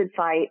fought the good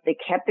fight. They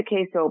kept the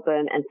case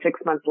open. And 6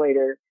 months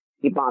later,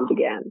 he bombed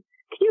again.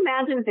 Can you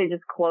imagine if they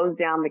just closed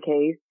down the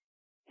case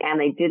and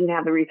they didn't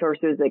have the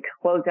resources? They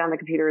closed down the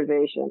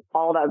computerization.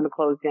 All that would have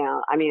closed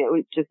down. I mean, it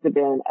would just have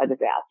been a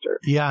disaster.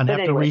 Yeah, and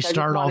have to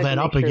restart all that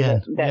up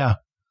again. Yeah,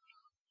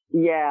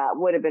 it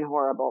would have been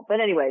horrible.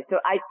 But anyway, so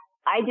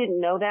I didn't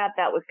know that.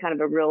 That was kind of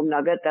a real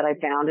nugget that I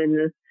found in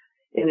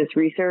this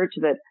research,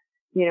 that,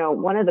 you know,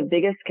 one of the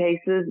biggest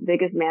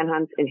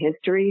manhunts in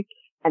history,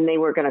 and they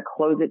were going to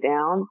close it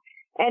down.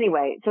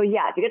 Anyway, so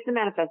yeah, to get to the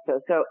manifesto.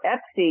 So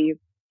FC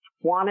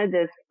wanted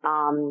this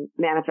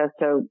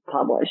manifesto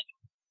published.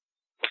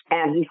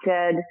 And he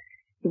said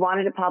he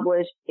wanted it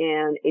published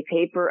in a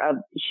paper of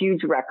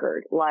huge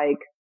record, like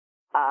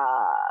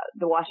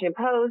the Washington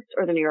Post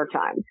or the New York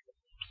Times.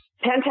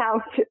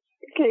 Penthouse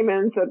came in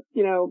and said,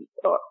 we'll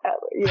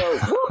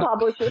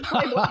publish it.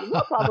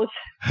 We'll publish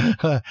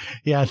it.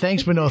 Yeah,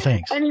 thanks, but no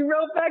thanks. And he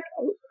wrote back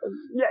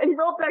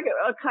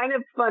a kind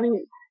of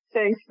funny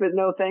thanks, but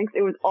no thanks.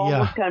 It was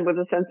almost kind of with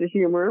a sense of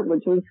humor,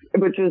 which was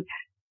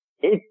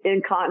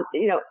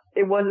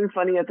it wasn't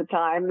funny at the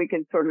time. We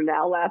can sort of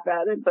now laugh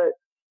at it, but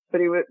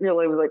he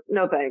really was like,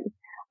 no thanks.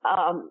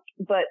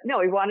 But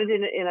no, he wanted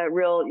it in a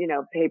real,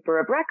 paper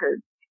of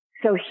record.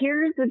 So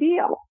here's the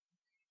deal.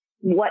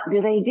 What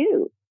do they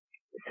do?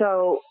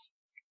 So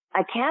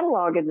I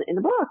catalog in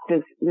the book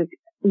this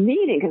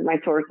meeting, because my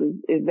source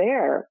is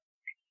there,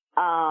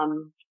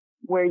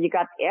 where you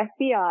got the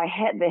FBI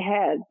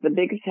the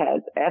biggest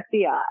heads,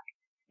 FBI,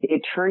 the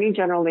Attorney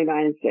General of the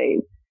United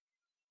States,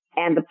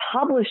 and the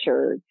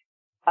publishers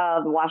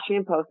of the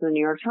Washington Post and the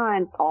New York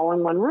Times all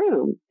in one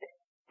room.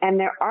 And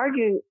they're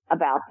arguing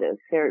about this.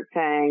 They're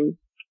saying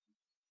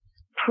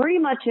pretty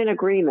much in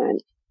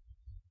agreement,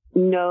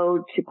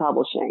 no to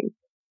publishing.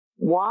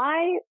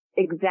 Why?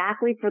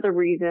 Exactly for the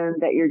reason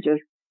that you're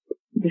just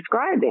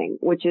describing,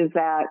 which is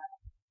that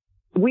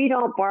we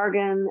don't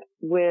bargain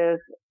with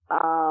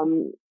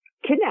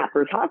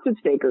kidnappers, hostage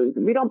takers.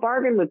 We don't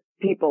bargain with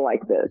people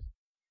like this.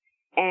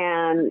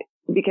 And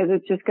because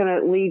it's just going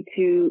to lead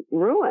to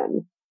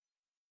ruin.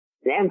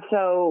 And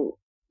so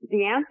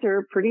the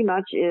answer pretty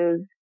much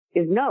is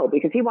no,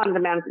 because he wanted the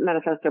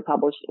manifesto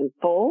published in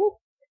full.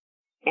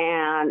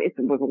 And it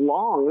was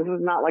long. This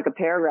was not like a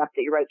paragraph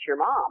that you write to your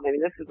mom. I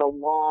mean, this is a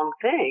long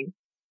thing.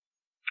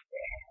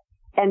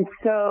 And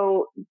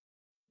so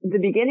the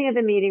beginning of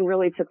the meeting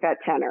really took that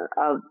tenor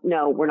of,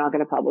 no, we're not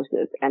going to publish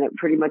this. And it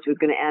pretty much was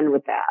going to end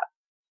with that,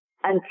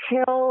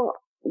 until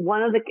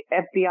one of the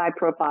FBI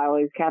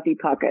profilers, Kathy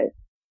Puckett,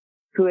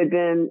 who had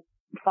been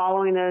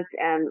following this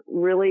and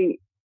really,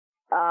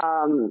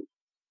 to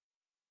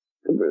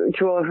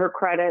her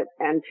credit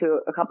and to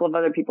a couple of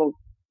other people,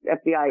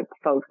 FBI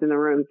folks in the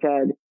room,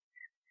 said,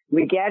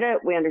 we get it.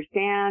 We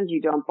understand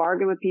you don't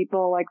bargain with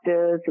people like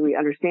this. We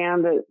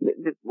understand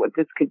what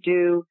this could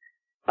do,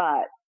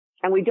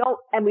 and we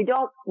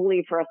don't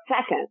believe for a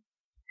second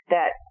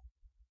that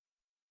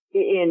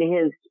in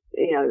his,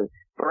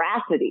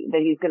 veracity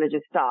that he's going to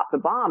just stop the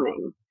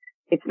bombing.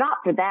 It's not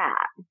for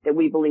that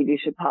we believe you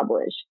should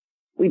publish.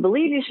 We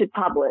believe you should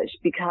publish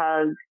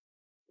because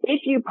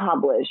if you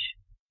publish,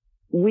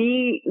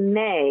 we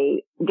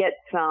may get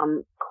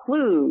some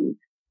clues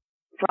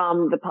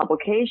from the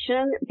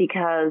publication,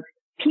 because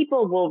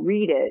people will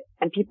read it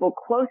and people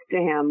close to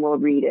him will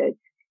read it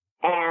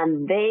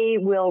and they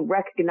will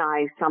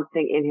recognize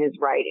something in his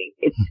writing.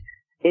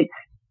 It's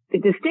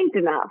distinct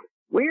enough,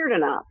 weird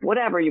enough,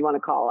 whatever you want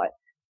to call it,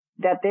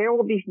 that there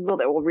will be people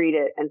that will read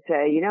it and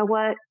say, you know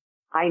what?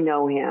 I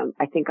know him.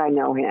 I think I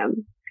know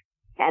him.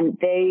 And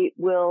they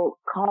will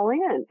call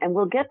in and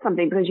we'll get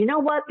something, because you know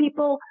what,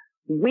 people?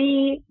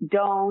 We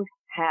don't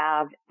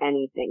have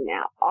anything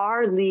now.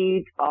 Our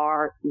leads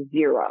are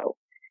zero.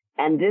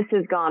 And this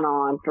has gone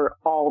on for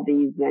all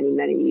these many,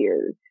 many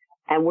years.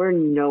 And we're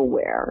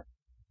nowhere.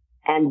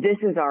 And this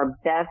is our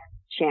best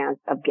chance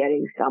of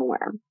getting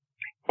somewhere.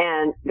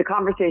 And the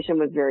conversation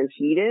was very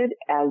heated,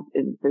 as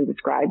it's been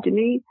described to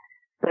me.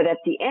 But at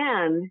the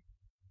end,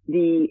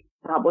 the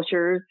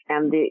publishers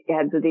and the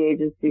heads of the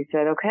agency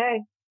said, okay,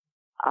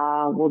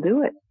 we'll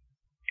do it.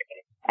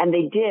 And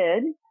they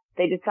did.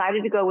 They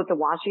decided to go with the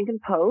Washington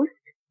Post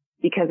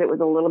because it was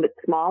a little bit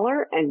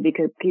smaller and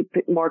because keep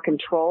it more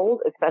controlled,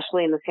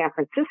 especially in the San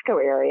Francisco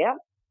area,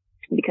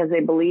 because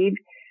they believed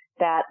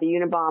that the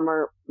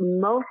Unabomber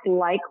most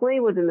likely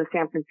was in the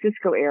San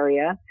Francisco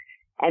area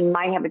and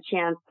might have a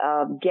chance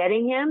of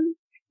getting him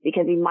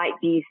because he might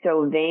be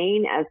so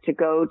vain as to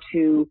go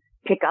to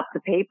pick up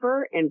the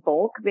paper in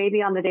bulk,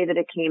 maybe on the day that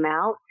it came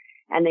out,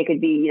 and they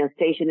could be,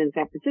 stationed in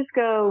San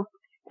Francisco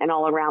and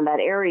all around that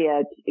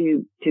area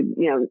to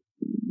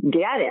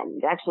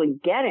actually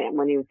get him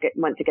when he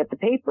went to get the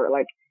paper.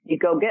 Like, he'd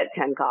go get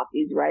 10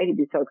 copies, right? He'd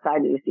be so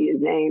excited to see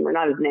his name, or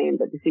not his name,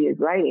 but to see his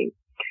writing.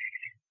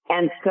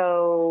 And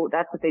so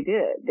that's what they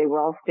did. They were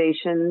all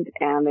stationed,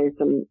 and there's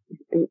some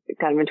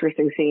kind of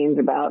interesting scenes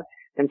about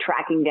them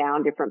tracking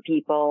down different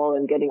people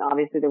and getting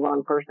obviously the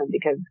wrong person,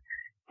 because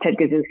Ted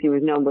Kaczynski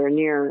was nowhere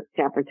near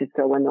San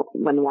Francisco when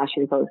the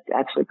Washington Post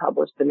actually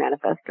published the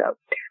manifesto.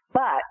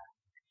 But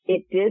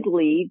it did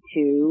lead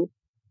to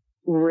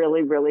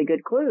really, really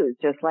good clues,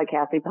 just like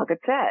Kathy Puckett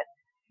said.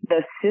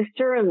 The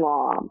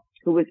sister-in-law,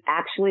 who was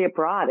actually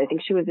abroad, I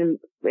think she was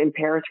in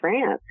Paris,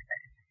 France,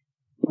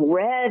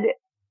 read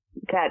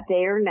that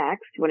day or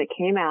next when it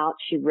came out.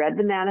 She read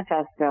the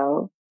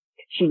manifesto.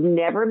 She'd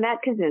never met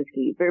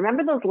Kaczynski. But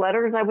remember those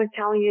letters I was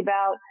telling you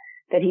about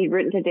that he'd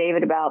written to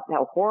David about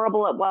how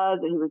horrible it was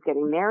that he was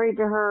getting married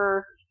to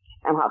her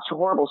and how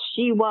horrible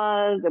she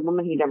was, a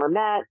woman he'd never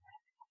met,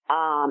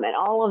 and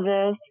all of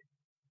this.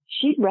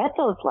 She'd read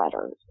those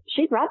letters.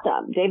 She'd read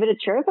them. David had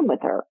shared them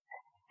with her.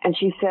 And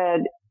she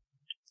said,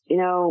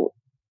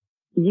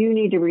 you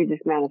need to read this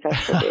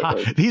manifesto,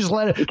 David. These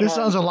letters, this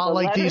sounds a lot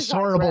like these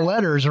horrible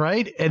letters,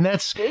 right? And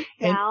this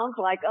sounds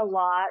like a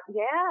lot,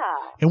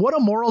 yeah. And what a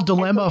moral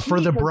dilemma for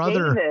the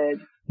brother.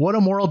 David, what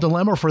a moral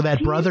dilemma for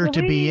that brother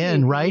to be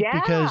in, right? Yeah.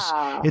 Because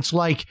it's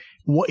like,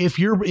 if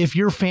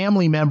your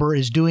family member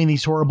is doing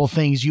these horrible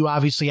things, you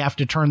obviously have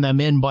to turn them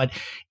in, but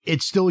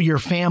it's still your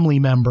family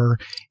member.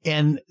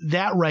 And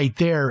that right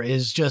there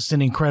is just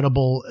an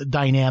incredible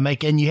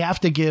dynamic. And you have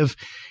to give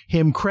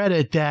him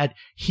credit that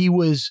he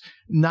was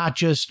not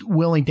just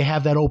willing to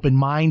have that open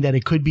mind that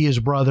it could be his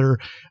brother,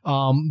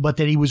 but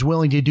that he was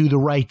willing to do the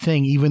right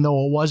thing, even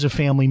though it was a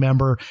family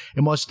member.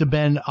 It must have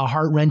been a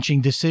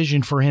heart-wrenching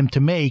decision for him to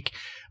make.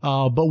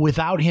 But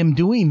without him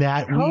doing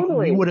that,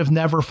 we would have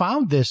never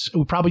found this.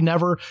 We probably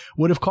never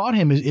would have caught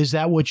him. Is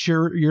that what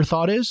your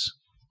thought is?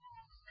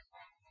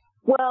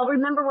 Well,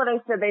 remember what I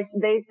said.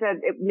 They said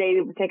it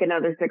maybe would take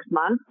another 6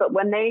 months, but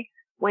when they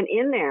went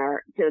in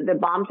there, to the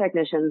bomb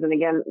technicians, and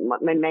again,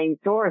 my main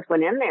source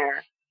went in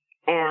there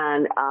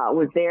and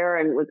was there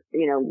and was,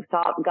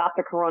 got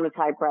the Corona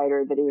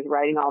typewriter that he was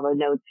writing all the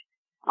notes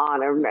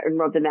on, or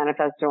wrote the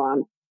manifesto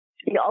on.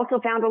 He also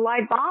found a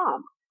live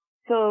bomb.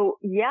 So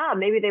yeah,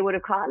 maybe they would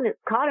have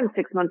caught him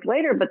 6 months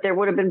later, but there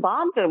would have been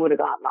bombs that would have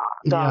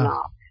gone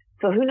off.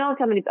 So who knows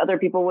how many other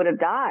people would have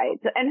died,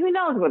 and who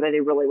knows whether they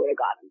really would have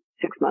gotten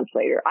 6 months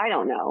later. I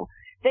don't know.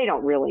 They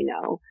don't really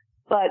know.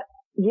 But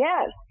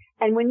yes.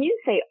 And when you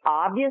say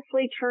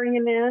obviously turn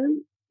him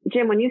in,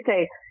 Jim, when you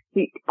say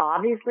he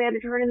obviously had to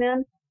turn him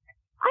in,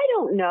 I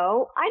don't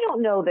know. I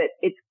don't know that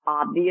it's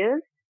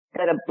obvious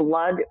that a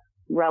blood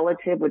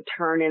relative would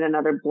turn in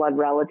another blood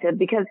relative,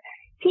 because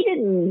he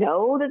didn't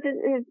know that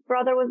his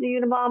brother was a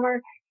Unabomber.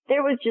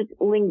 There was just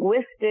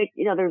linguistic,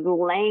 there's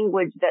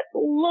language that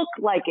looked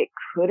like it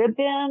could have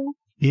been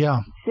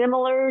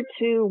similar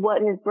to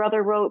what his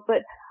brother wrote.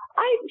 But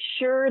I'm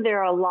sure there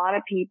are a lot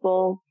of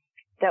people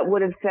that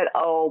would have said,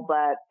 oh,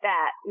 but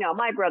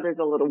my brother's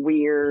a little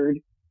weird,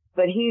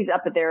 but he's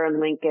up there in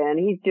Lincoln.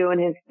 He's doing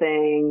his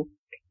thing.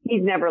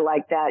 He's never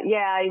like that.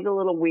 Yeah, he's a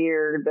little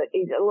weird, but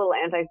he's a little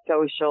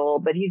antisocial,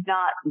 but he's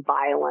not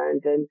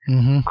violent,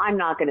 and I'm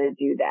not going to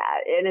do that.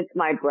 And it's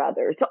my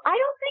brother. So I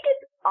don't think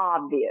it's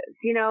obvious.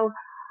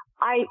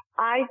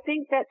 I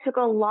think that took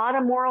a lot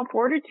of moral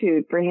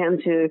fortitude for him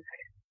to,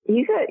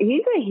 he's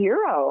a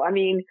hero. I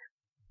mean,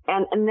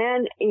 and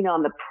then,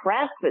 the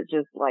press that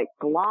just like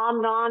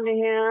glommed onto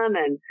him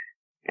and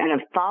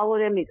have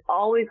followed him. He's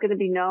always going to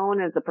be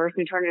known as the person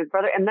who turned his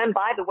brother. And then,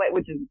 by the way,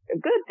 which is a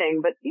good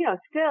thing, but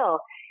still,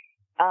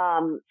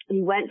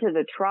 he went to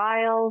the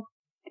trial.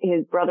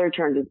 His brother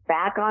turned his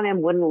back on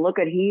him, wouldn't look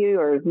at he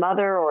or his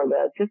mother or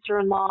the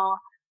sister-in-law.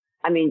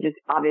 I mean, just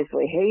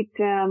obviously hates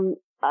him.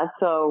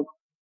 So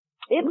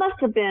it must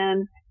have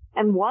been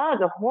and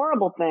was a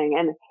horrible thing.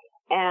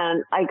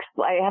 And I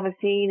have a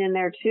scene in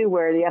there too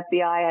where the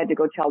FBI had to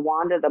go tell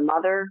Wanda, the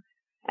mother,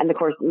 and of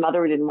course,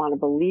 mother didn't want to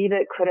believe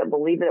it, couldn't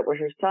believe that it was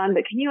her son.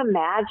 But can you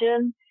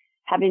imagine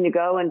having to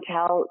go and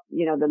tell,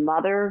 the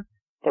mother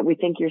that we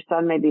think your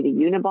son may be the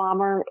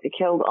Unabomber,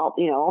 killed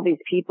all these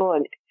people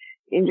and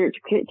injured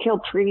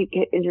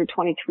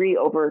 23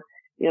 over,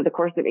 the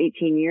course of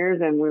 18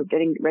 years, and we're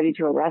getting ready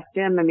to arrest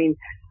him. I mean,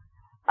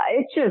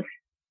 it's just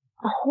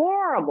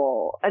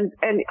horrible. And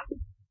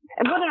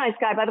what a nice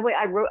guy. By the way,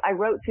 I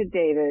wrote to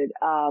David,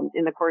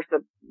 in the course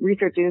of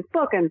researching his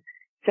book and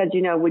said,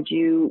 would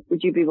you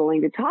be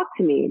willing to talk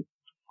to me?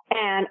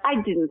 And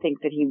I didn't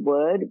think that he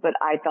would, but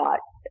I thought,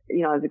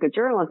 as a good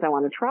journalist, I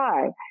want to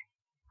try.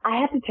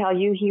 I have to tell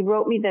you, he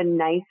wrote me the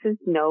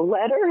nicest no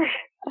letter.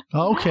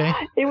 Okay.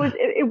 It was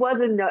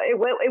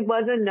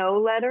a no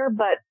letter,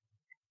 but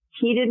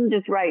he didn't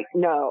just write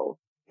no.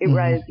 It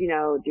was,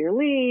 dear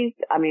Lise,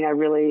 I mean, I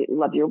really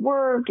love your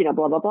work,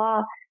 blah, blah,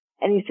 blah.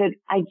 And he said,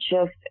 I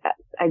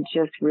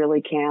just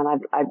really can't.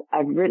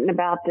 I've written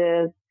about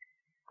this.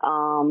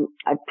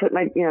 I put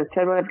my,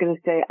 said what I was going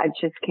to say. I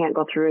just can't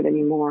go through it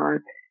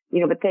anymore.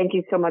 but thank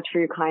you so much for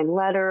your kind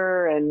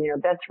letter and,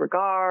 best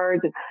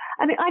regards.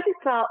 I mean, I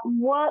just thought,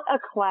 what a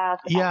class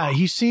Yeah, act.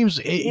 he seems,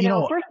 First of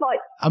all,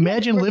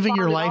 imagine living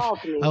your life,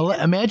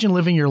 imagine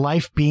living your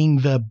life being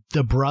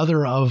the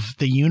brother of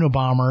the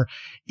Unabomber.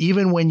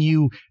 Even when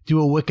you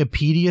do a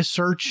Wikipedia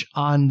search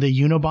on the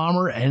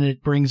Unabomber and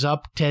it brings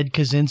up Ted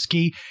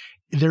Kaczynski,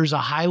 there's a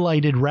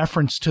highlighted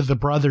reference to the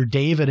brother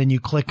David, and you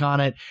click on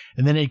it,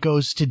 and then it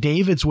goes to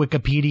David's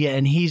Wikipedia,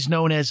 and he's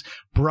known as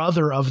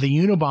brother of the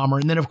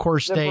Unabomber. And then, of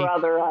course, they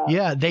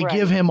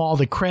give him all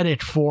the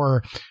credit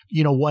for,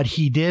 what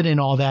he did and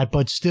all that,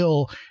 but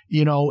still,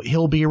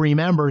 he'll be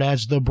remembered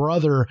as the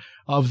brother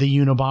of the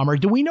Unabomber.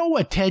 Do we know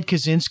what Ted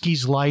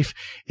Kaczynski's life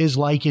is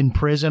like in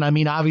prison? I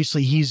mean,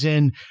 obviously he's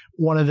in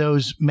one of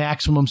those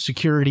maximum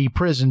security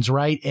prisons,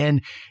 right?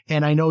 And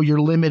I know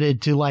you're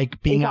limited to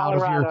like being out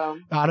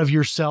of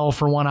your cell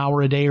for 1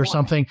 hour a day or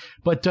something.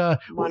 But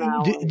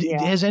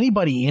has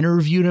anybody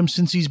interviewed him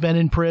since he's been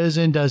in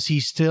prison? Does he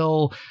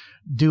still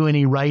do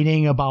any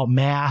writing about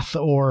math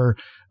or?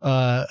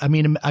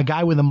 A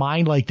guy with a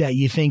mind like that,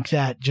 you think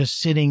that just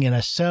sitting in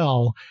a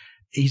cell,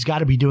 he's got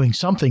to be doing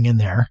something in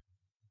there.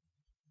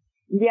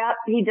 Yep,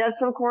 he does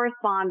some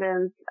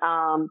correspondence.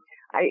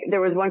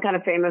 There was one kind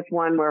of famous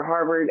one where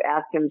Harvard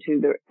asked him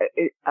to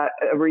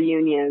a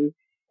reunion,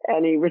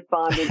 and he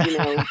responded,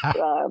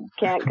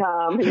 can't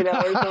come, or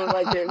something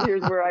like that.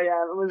 Here's where I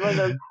am. It was one of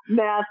those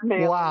math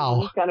mailings. Wow. It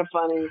was kind of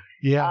funny.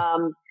 Yeah.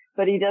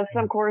 But he does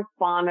some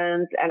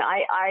correspondence, and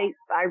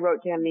I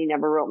wrote to him. He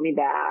never wrote me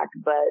back,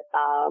 but,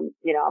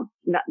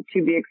 not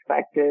to be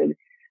expected.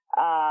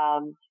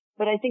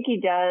 But I think he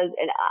does,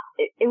 and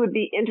it would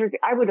be interesting.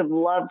 I would have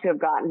loved to have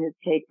gotten his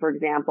take, for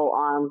example,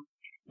 on,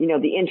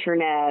 the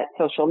internet,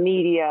 social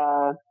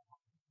media,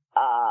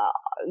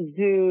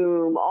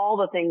 Zoom, all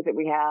the things that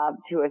we have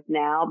to us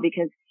now,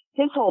 because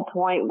his whole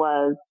point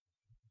was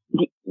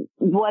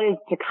what is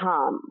to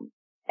come.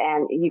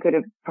 And he could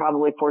have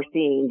probably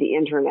foreseen the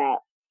internet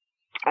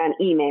and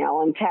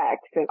email and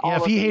text and all. Yeah,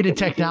 if he hated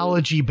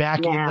technology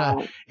back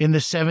in the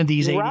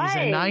 70s, 80s,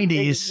 and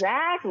 90s.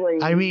 Exactly.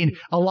 I mean,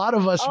 a lot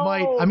of us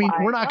might. I mean,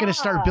 we're not going to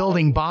start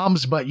building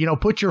bombs, but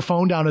put your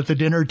phone down at the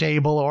dinner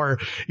table, or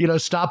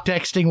stop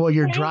texting while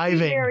you're driving.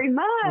 Thank you very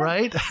much.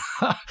 Right?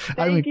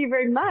 Thank you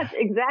very much.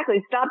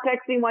 Exactly. Stop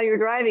texting while you're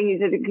driving. He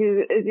said,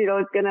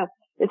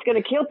 it's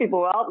gonna kill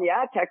people. Well,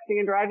 yeah, texting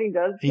and driving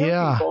does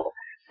kill people.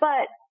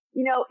 But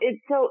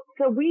it's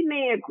so we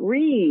may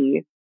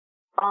agree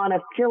on a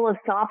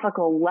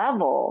philosophical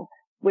level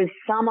with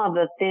some of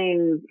the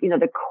things,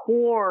 the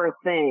core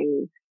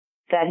things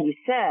that he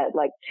said,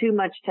 like too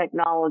much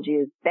technology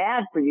is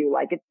bad for you.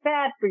 Like it's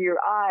bad for your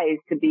eyes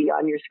to be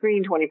on your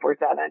screen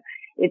 24/7.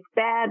 It's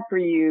bad for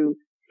you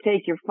to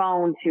take your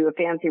phone to a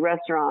fancy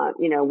restaurant,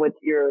 with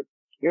your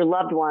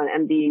loved one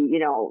and be,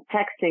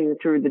 texting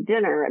through the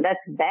dinner. That's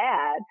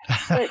bad.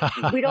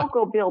 But we don't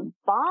go build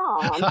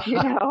bombs,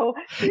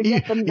 to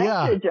get the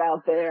message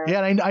out there.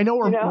 Yeah, and I know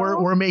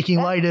we're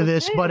making light of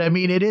this, but I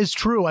mean, it is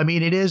true. I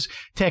mean, it is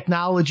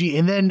technology.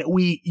 And then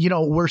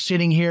we're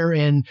sitting here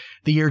in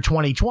the year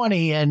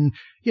 2020, and,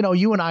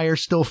 you and I are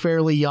still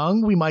fairly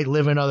young. We might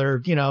live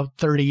another,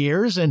 30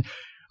 years, and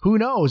who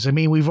knows? I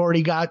mean, we've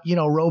already got,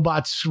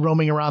 robots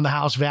roaming around the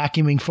house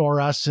vacuuming for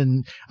us.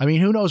 And I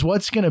mean, who knows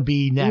what's going to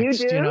be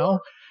next, You do?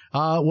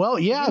 Well,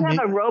 yeah. You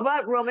have a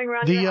robot roaming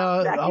around your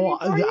house vacuuming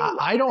for you?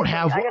 I don't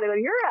have. I got to go to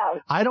your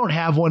house. I don't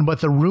have one, but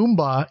the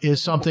Roomba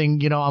is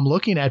something, I'm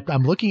looking at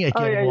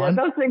getting one.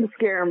 Those things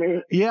scare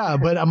me. Yeah,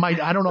 but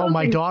I don't know,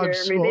 my dogs.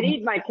 Scare me. They'd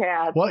eat my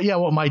cat. Well, yeah,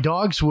 what my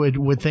dogs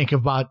would think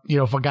about,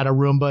 if I got a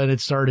Roomba and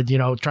it started,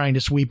 trying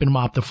to sweep and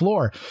mop the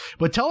floor.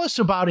 But tell us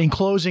about, in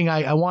closing,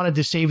 I wanted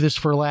to save this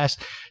for last.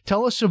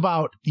 Tell us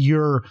about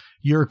your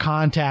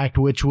contact,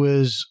 which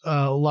was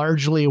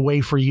largely a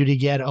way for you to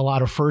get a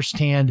lot of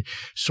firsthand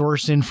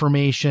source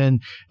information.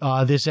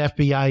 This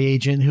FBI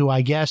agent, who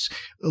I guess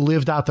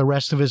lived out the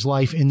rest of his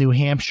life in New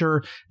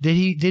Hampshire. Did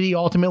he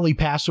ultimately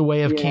pass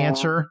away of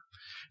cancer?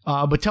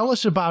 But tell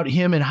us about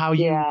him and how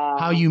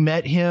you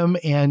met him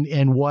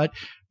and what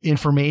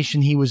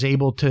information he was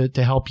able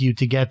to help you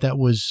to get that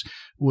was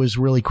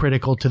really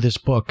critical to this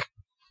book.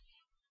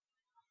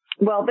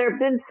 Well, there's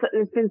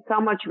been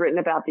so much written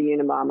about the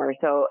Unabomber,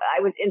 so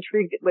I was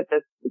intrigued with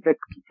the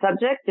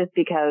subject just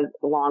because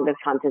the longest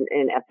hunt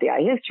in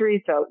FBI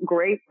history, so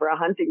great for a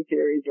hunting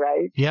series,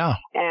 right? Yeah.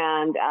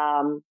 And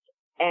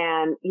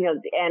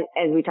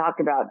as we talked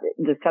about,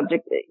 the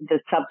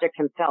subject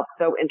himself,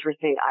 so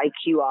interesting,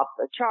 IQ off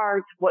the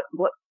charts.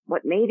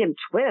 What made him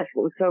twist?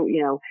 What was so,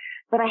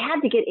 but I had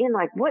to get in,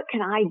 like, what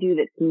can I do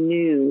that's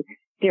new,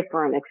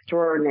 different,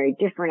 extraordinary,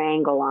 different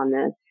angle on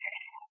this?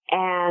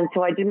 And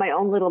so I did my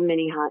own little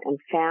mini hunt and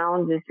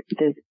found this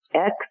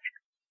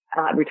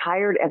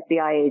retired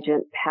FBI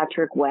agent,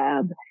 Patrick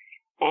Webb,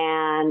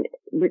 and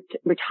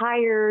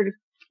retired,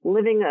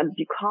 living a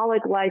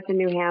bucolic life in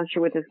New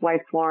Hampshire with his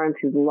wife, Florence,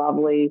 who's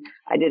lovely.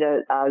 I did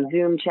a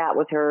Zoom chat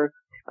with her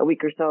a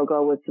week or so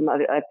ago with some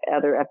other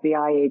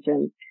FBI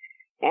agents.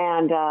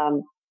 And,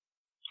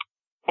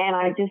 And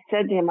I just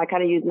said to him, I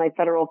kind of used my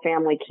federal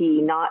family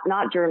key, not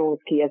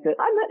journalist key. I said,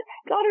 I'm a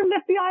daughter of an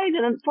FBI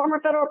agent and former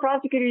federal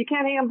prosecutor. You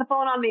can't hang up the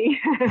phone on me.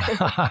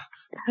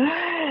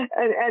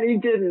 and he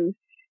didn't.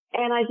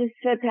 And I just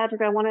said,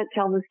 Patrick, I want to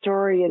tell the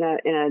story in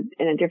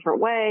a different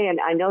way. And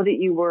I know that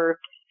you were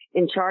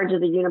in charge of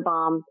the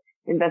Unabomber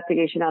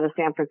investigation out of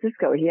San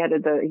Francisco. He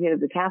headed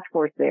the task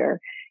force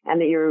there,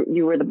 and that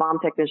you were the bomb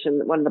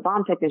technician, one of the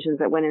bomb technicians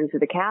that went into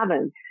the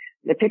cabin.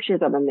 The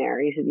pictures of him there.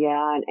 He said,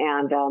 yeah.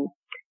 And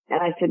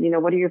I said,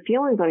 what are your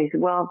feelings on it? He said,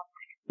 well,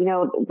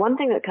 one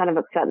thing that kind of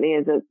upset me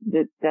is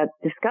that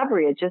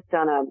Discovery had just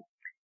done a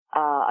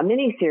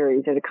mini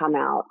series that had come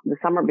out the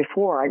summer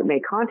before. I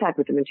made contact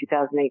with them in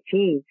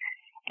 2018,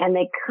 and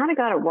they kind of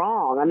got it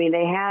wrong. I mean,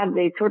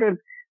 they sort of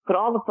put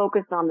all the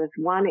focus on this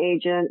one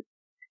agent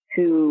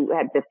who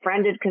had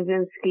befriended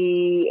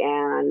Kaczynski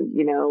and,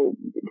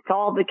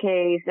 solved the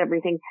case,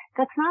 everything.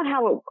 That's not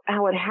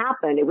how it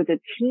happened. It was a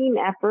team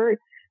effort.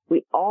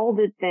 We all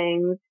did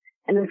things.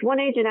 And this one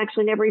agent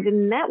actually never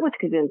even met with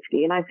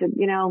Kaczynski. And I said,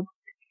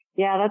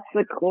 yeah, that's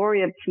the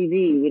glory of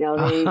TV.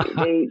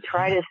 They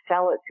try to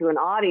sell it to an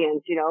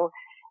audience,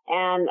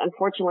 and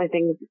unfortunately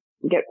things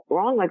get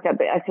wrong like that.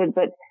 But I said,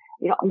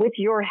 with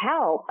your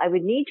help, I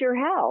would need your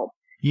help.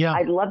 Yeah.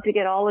 I'd love to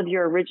get all of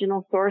your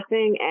original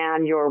sourcing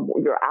and your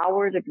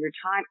hours of your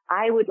time.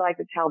 I would like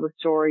to tell the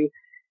story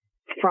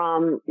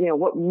from,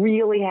 what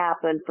really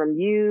happened from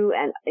you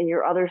and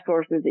your other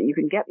sources that you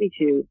can get me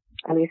to.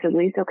 And he said,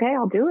 Lisa, okay,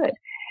 I'll do it.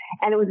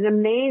 And it was an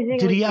amazing.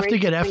 Did he have to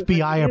get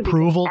FBI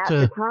approval at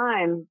the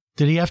time?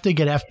 Did he have to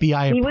get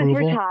FBI approval? He was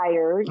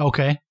retired.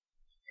 Okay.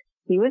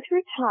 He was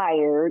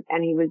retired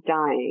and he was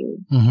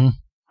dying. Mm-hmm.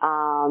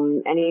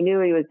 And he knew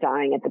he was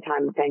dying at the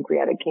time of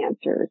pancreatic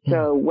cancer.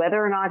 So whether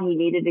or not he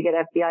needed to get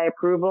FBI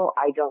approval,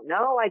 I don't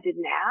know. I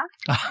didn't ask.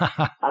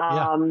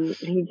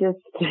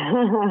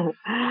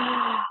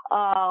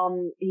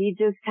 He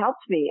just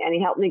helped me, and he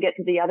helped me get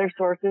to the other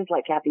sources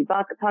like Kathy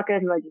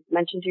Puckett, who I just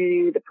mentioned to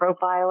you, the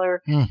profiler,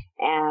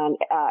 and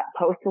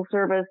Postal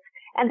Service.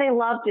 And they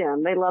loved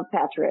him. They loved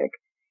Patrick.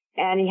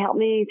 And he helped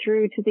me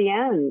through to the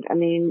end. I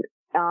mean,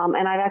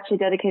 and I've actually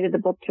dedicated the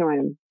book to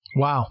him.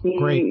 Wow,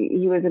 great.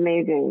 He was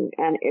amazing.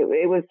 And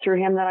it was through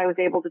him that I was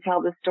able to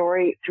tell the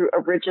story through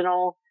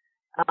original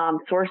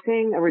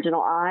sourcing,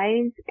 original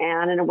eyes,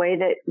 and in a way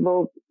that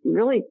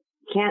really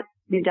can't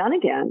be done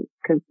again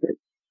because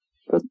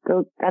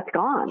that's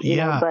gone.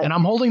 Yeah, and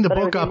I'm holding the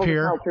book up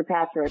here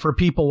for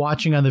people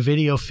watching on the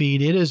video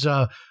feed. It is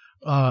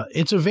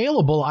it's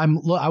available. I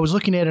was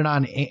looking at it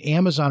on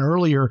Amazon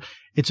earlier.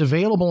 It's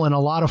available in a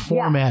lot of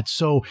formats. Yeah.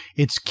 So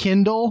it's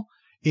Kindle.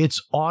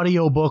 It's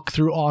audiobook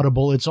through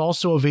Audible. It's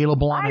also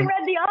available on. I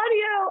read the audio.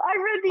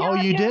 Oh,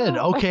 you did?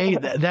 Okay.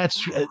 That's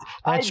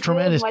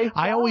tremendous.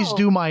 I always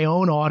do my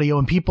own audio,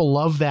 and people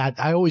love that.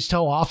 I always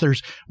tell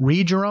authors,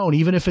 read your own,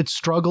 even if you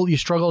struggle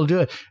to do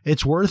it.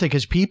 It's worth it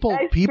because people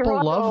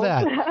love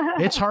that.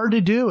 It's hard to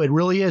do. It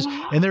really is.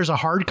 And there's a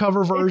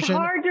hardcover version.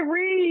 It's hard to read.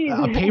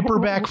 A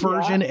paperback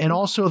version, and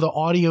also the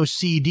audio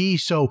CD.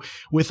 So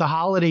with the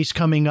holidays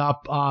coming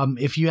up,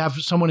 if you have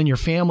someone in your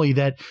family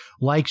that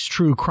likes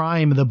true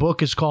crime, the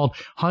book is called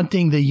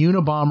Hunting the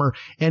Unabomber.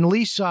 And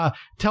Lisa,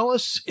 tell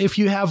us if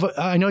you have,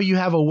 I know you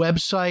have a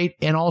website,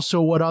 and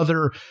also what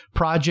other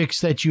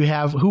projects that you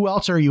have. Who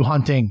else are you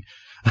hunting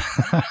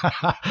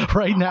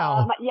right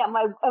now? My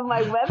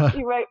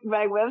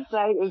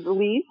website is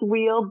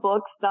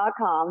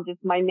LisaWiehlBooks.com,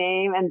 just my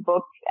name and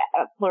books,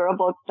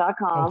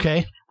 pluralbooks.com.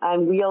 Okay.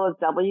 And Wiehl is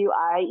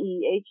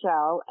WIEHLLIS.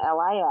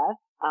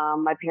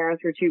 My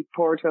parents were too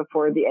poor to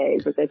afford the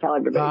A's, but they tell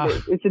everybody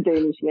it's a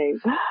Danish name.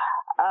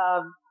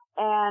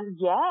 And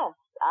yes,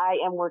 I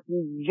am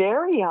working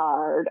very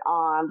hard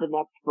on the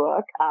next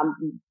book.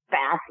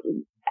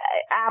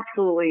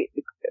 Absolutely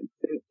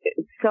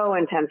so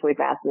intensely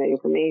fascinating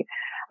for me.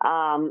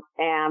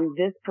 And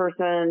this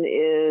person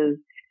is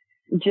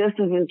just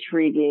as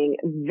intriguing,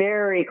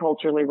 very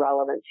culturally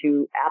relevant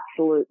to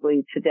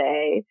absolutely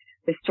today,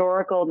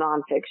 historical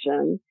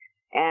nonfiction.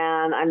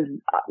 And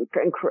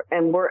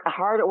we're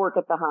hard at work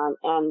at the hunt.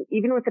 And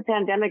even with the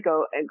pandemic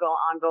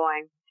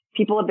ongoing,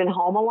 people have been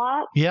home a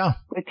lot. Yeah.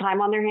 With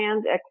time on their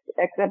hands,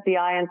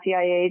 ex-FBI and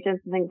CIA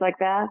agents and things like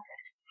that.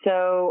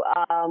 So,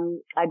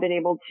 I've been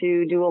able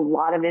to do a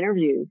lot of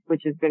interviews,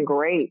 which has been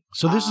great.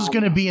 So this is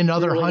going to be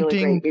another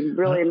hunting,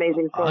 really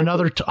amazing story.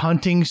 Another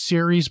hunting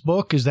series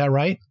book. Is that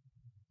right?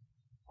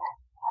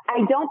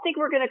 I don't think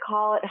we're going to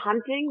call it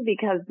hunting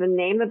because the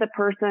name of the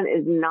person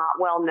is not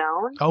well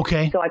known.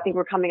 Okay. So I think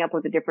we're coming up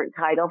with a different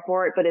title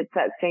for it, but it's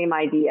that same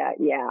idea.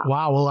 Yeah.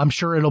 Wow. Well, I'm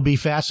sure it'll be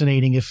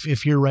fascinating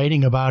if you're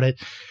writing about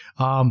it.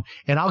 And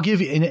I'll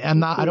give you,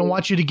 and I don't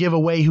want you to give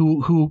away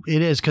who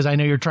it is because I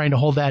know you're trying to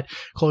hold that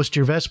close to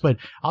your vest, but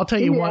I'll tell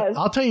you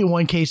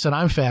one case that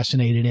I'm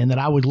fascinated in that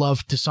I would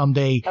love to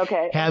someday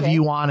have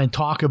you on and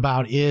talk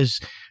about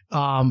is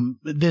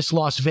this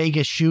Las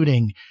Vegas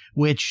shooting,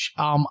 which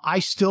I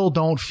still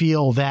don't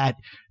feel that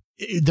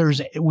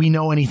we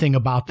know anything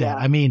about that.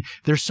 Yeah. I mean,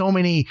 there's so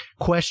many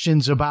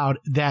questions about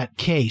that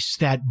case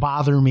that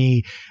bother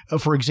me.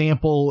 For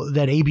example,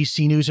 that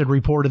ABC News had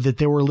reported that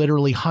there were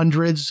literally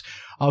hundreds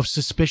of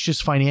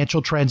suspicious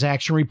financial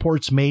transaction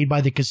reports made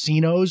by the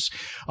casinos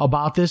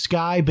about this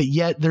guy, but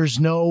yet there's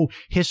no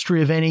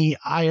history of any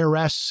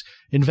IRS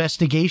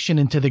investigation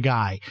into the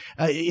guy.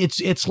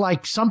 It's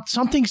like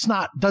something's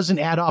doesn't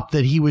add up,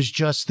 that he was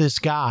just this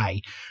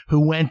guy who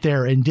went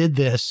there and did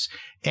this.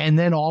 And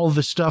then all of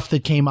the stuff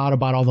that came out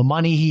about all the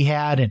money he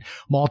had and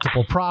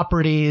multiple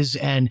properties,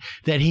 and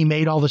that he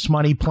made all this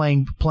money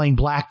playing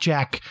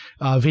blackjack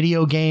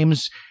video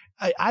games.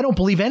 I don't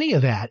believe any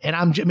of that.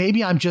 And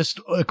maybe I'm just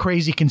a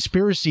crazy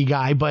conspiracy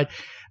guy, but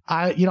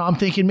I'm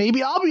thinking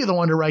maybe I'll be the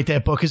one to write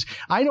that book, because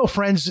I know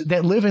friends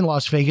that live in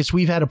Las Vegas.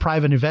 We've had a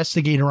private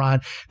investigator on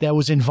that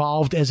was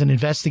involved as an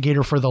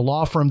investigator for the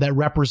law firm that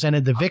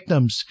represented the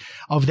victims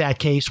of that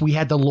case. We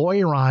had the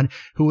lawyer on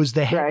who was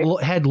the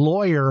head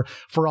lawyer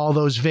for all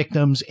those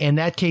victims, and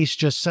that case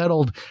just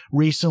settled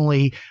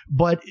recently,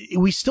 but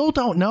we still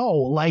don't know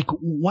like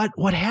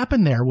what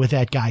happened there with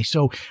that guy.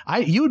 So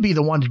you would be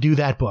the one to do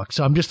that book.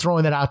 So I'm just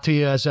throwing that out to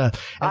you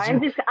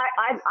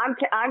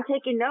I'm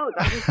taking notes.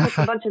 I just took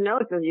a bunch of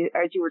notes as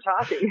you were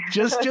talking.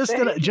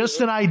 just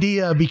an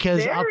idea,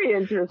 because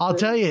I'll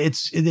tell you,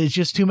 there's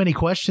just too many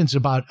questions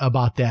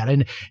about that.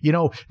 And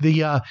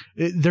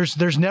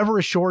there's never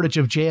a shortage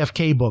of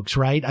JFK books,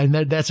 right? And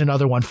that's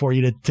another one for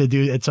you to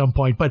do at some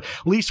point. But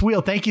Lise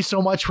Wiehl, thank you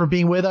so much for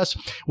being with us.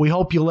 We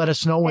hope you'll let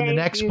us know when the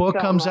next book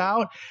comes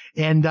out.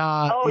 And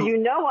I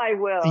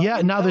will.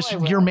 Yeah. Now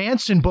your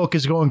Manson book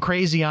is going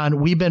crazy on.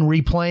 We've been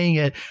replaying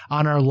it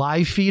on our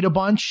live feed a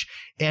bunch,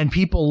 and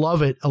people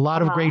love it. A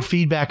lot of great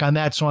feedback on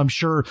that. So I'm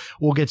sure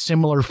we'll get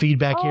similar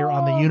feedback here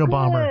on the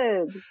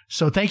Unabomber. Good.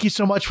 So thank you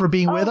so much for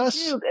being with us.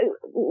 Dude,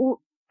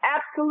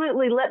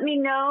 absolutely. Let me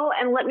know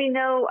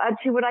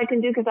too what I can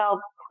do, because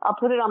I'll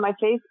put it on my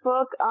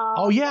Facebook.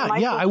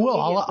 I will.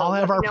 I'll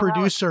have our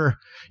producer.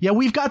 Yeah,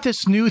 we've got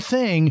this new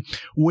thing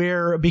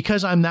where,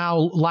 because I'm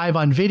now live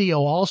on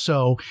video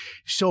also,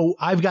 so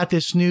I've got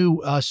this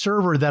new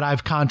server that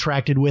I've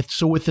contracted with.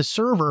 So with the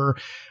server,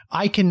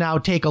 I can now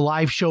take a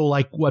live show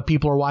like what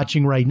people are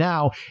watching right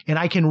now, and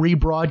I can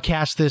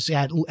rebroadcast this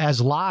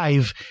as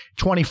live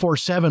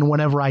 24/7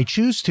 whenever I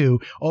choose to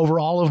over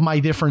all of my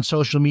different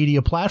social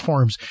media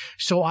platforms.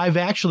 So I've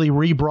actually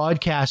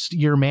rebroadcast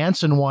your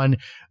Manson one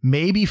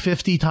maybe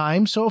 50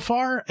 times so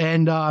far.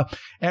 And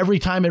every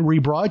time it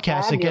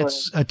rebroadcasts, it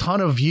gets a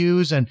ton of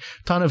views and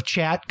ton of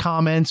chat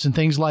comments and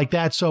things like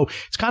that. So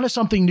it's kind of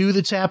something new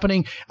that's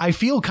happening. I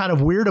feel kind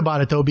of weird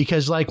about it though,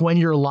 because like when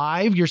you're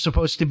live, you're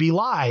supposed to be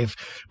live,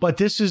 but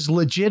this is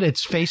legit.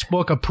 It's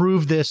Facebook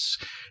approved this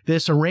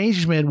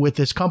arrangement with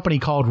this company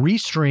called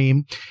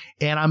Restream.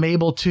 And I'm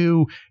able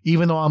to,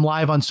 even though I'm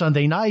live on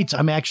Sunday nights,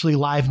 I'm actually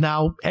live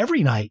now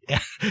every night.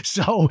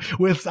 So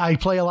I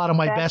play a lot of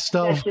my best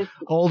of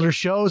older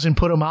shows and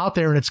put them out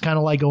there. And it's kind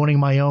of like owning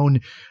my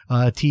own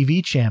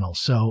TV channel.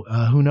 So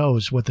who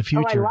knows what the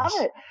future is. I love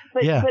it.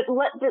 But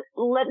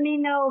let me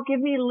know, give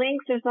me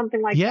links or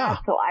something like that,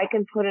 so I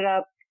can put it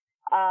up.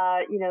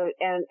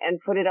 And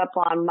put it up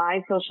on my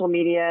social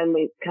media, and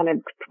we kind of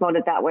promote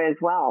it that way as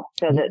well.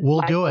 So that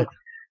we'll do it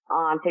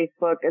on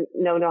Facebook and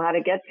know how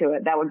to get to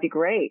it. That would be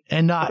great.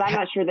 And I'm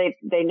not sure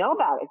they know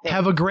about it.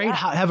 Have a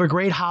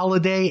great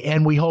holiday,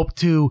 and we hope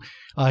to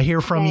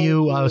hear from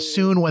you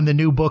soon when the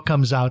new book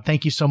comes out.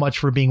 Thank you so much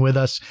for being with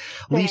us.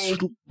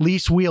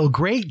 Lise Wiehl,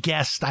 great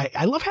guest.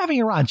 I love having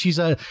her on. She's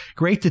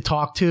great to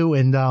talk to,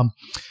 and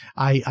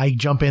I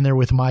jump in there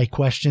with my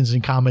questions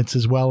and comments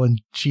as well,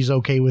 and she's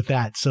okay with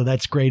that. So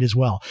that's great as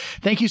well.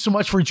 Thank you so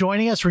much for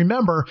joining us.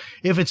 Remember,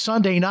 if it's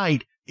Sunday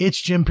night,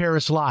 it's Jim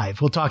Paris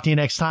Live. We'll talk to you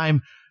next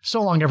time. So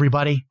long,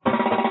 everybody.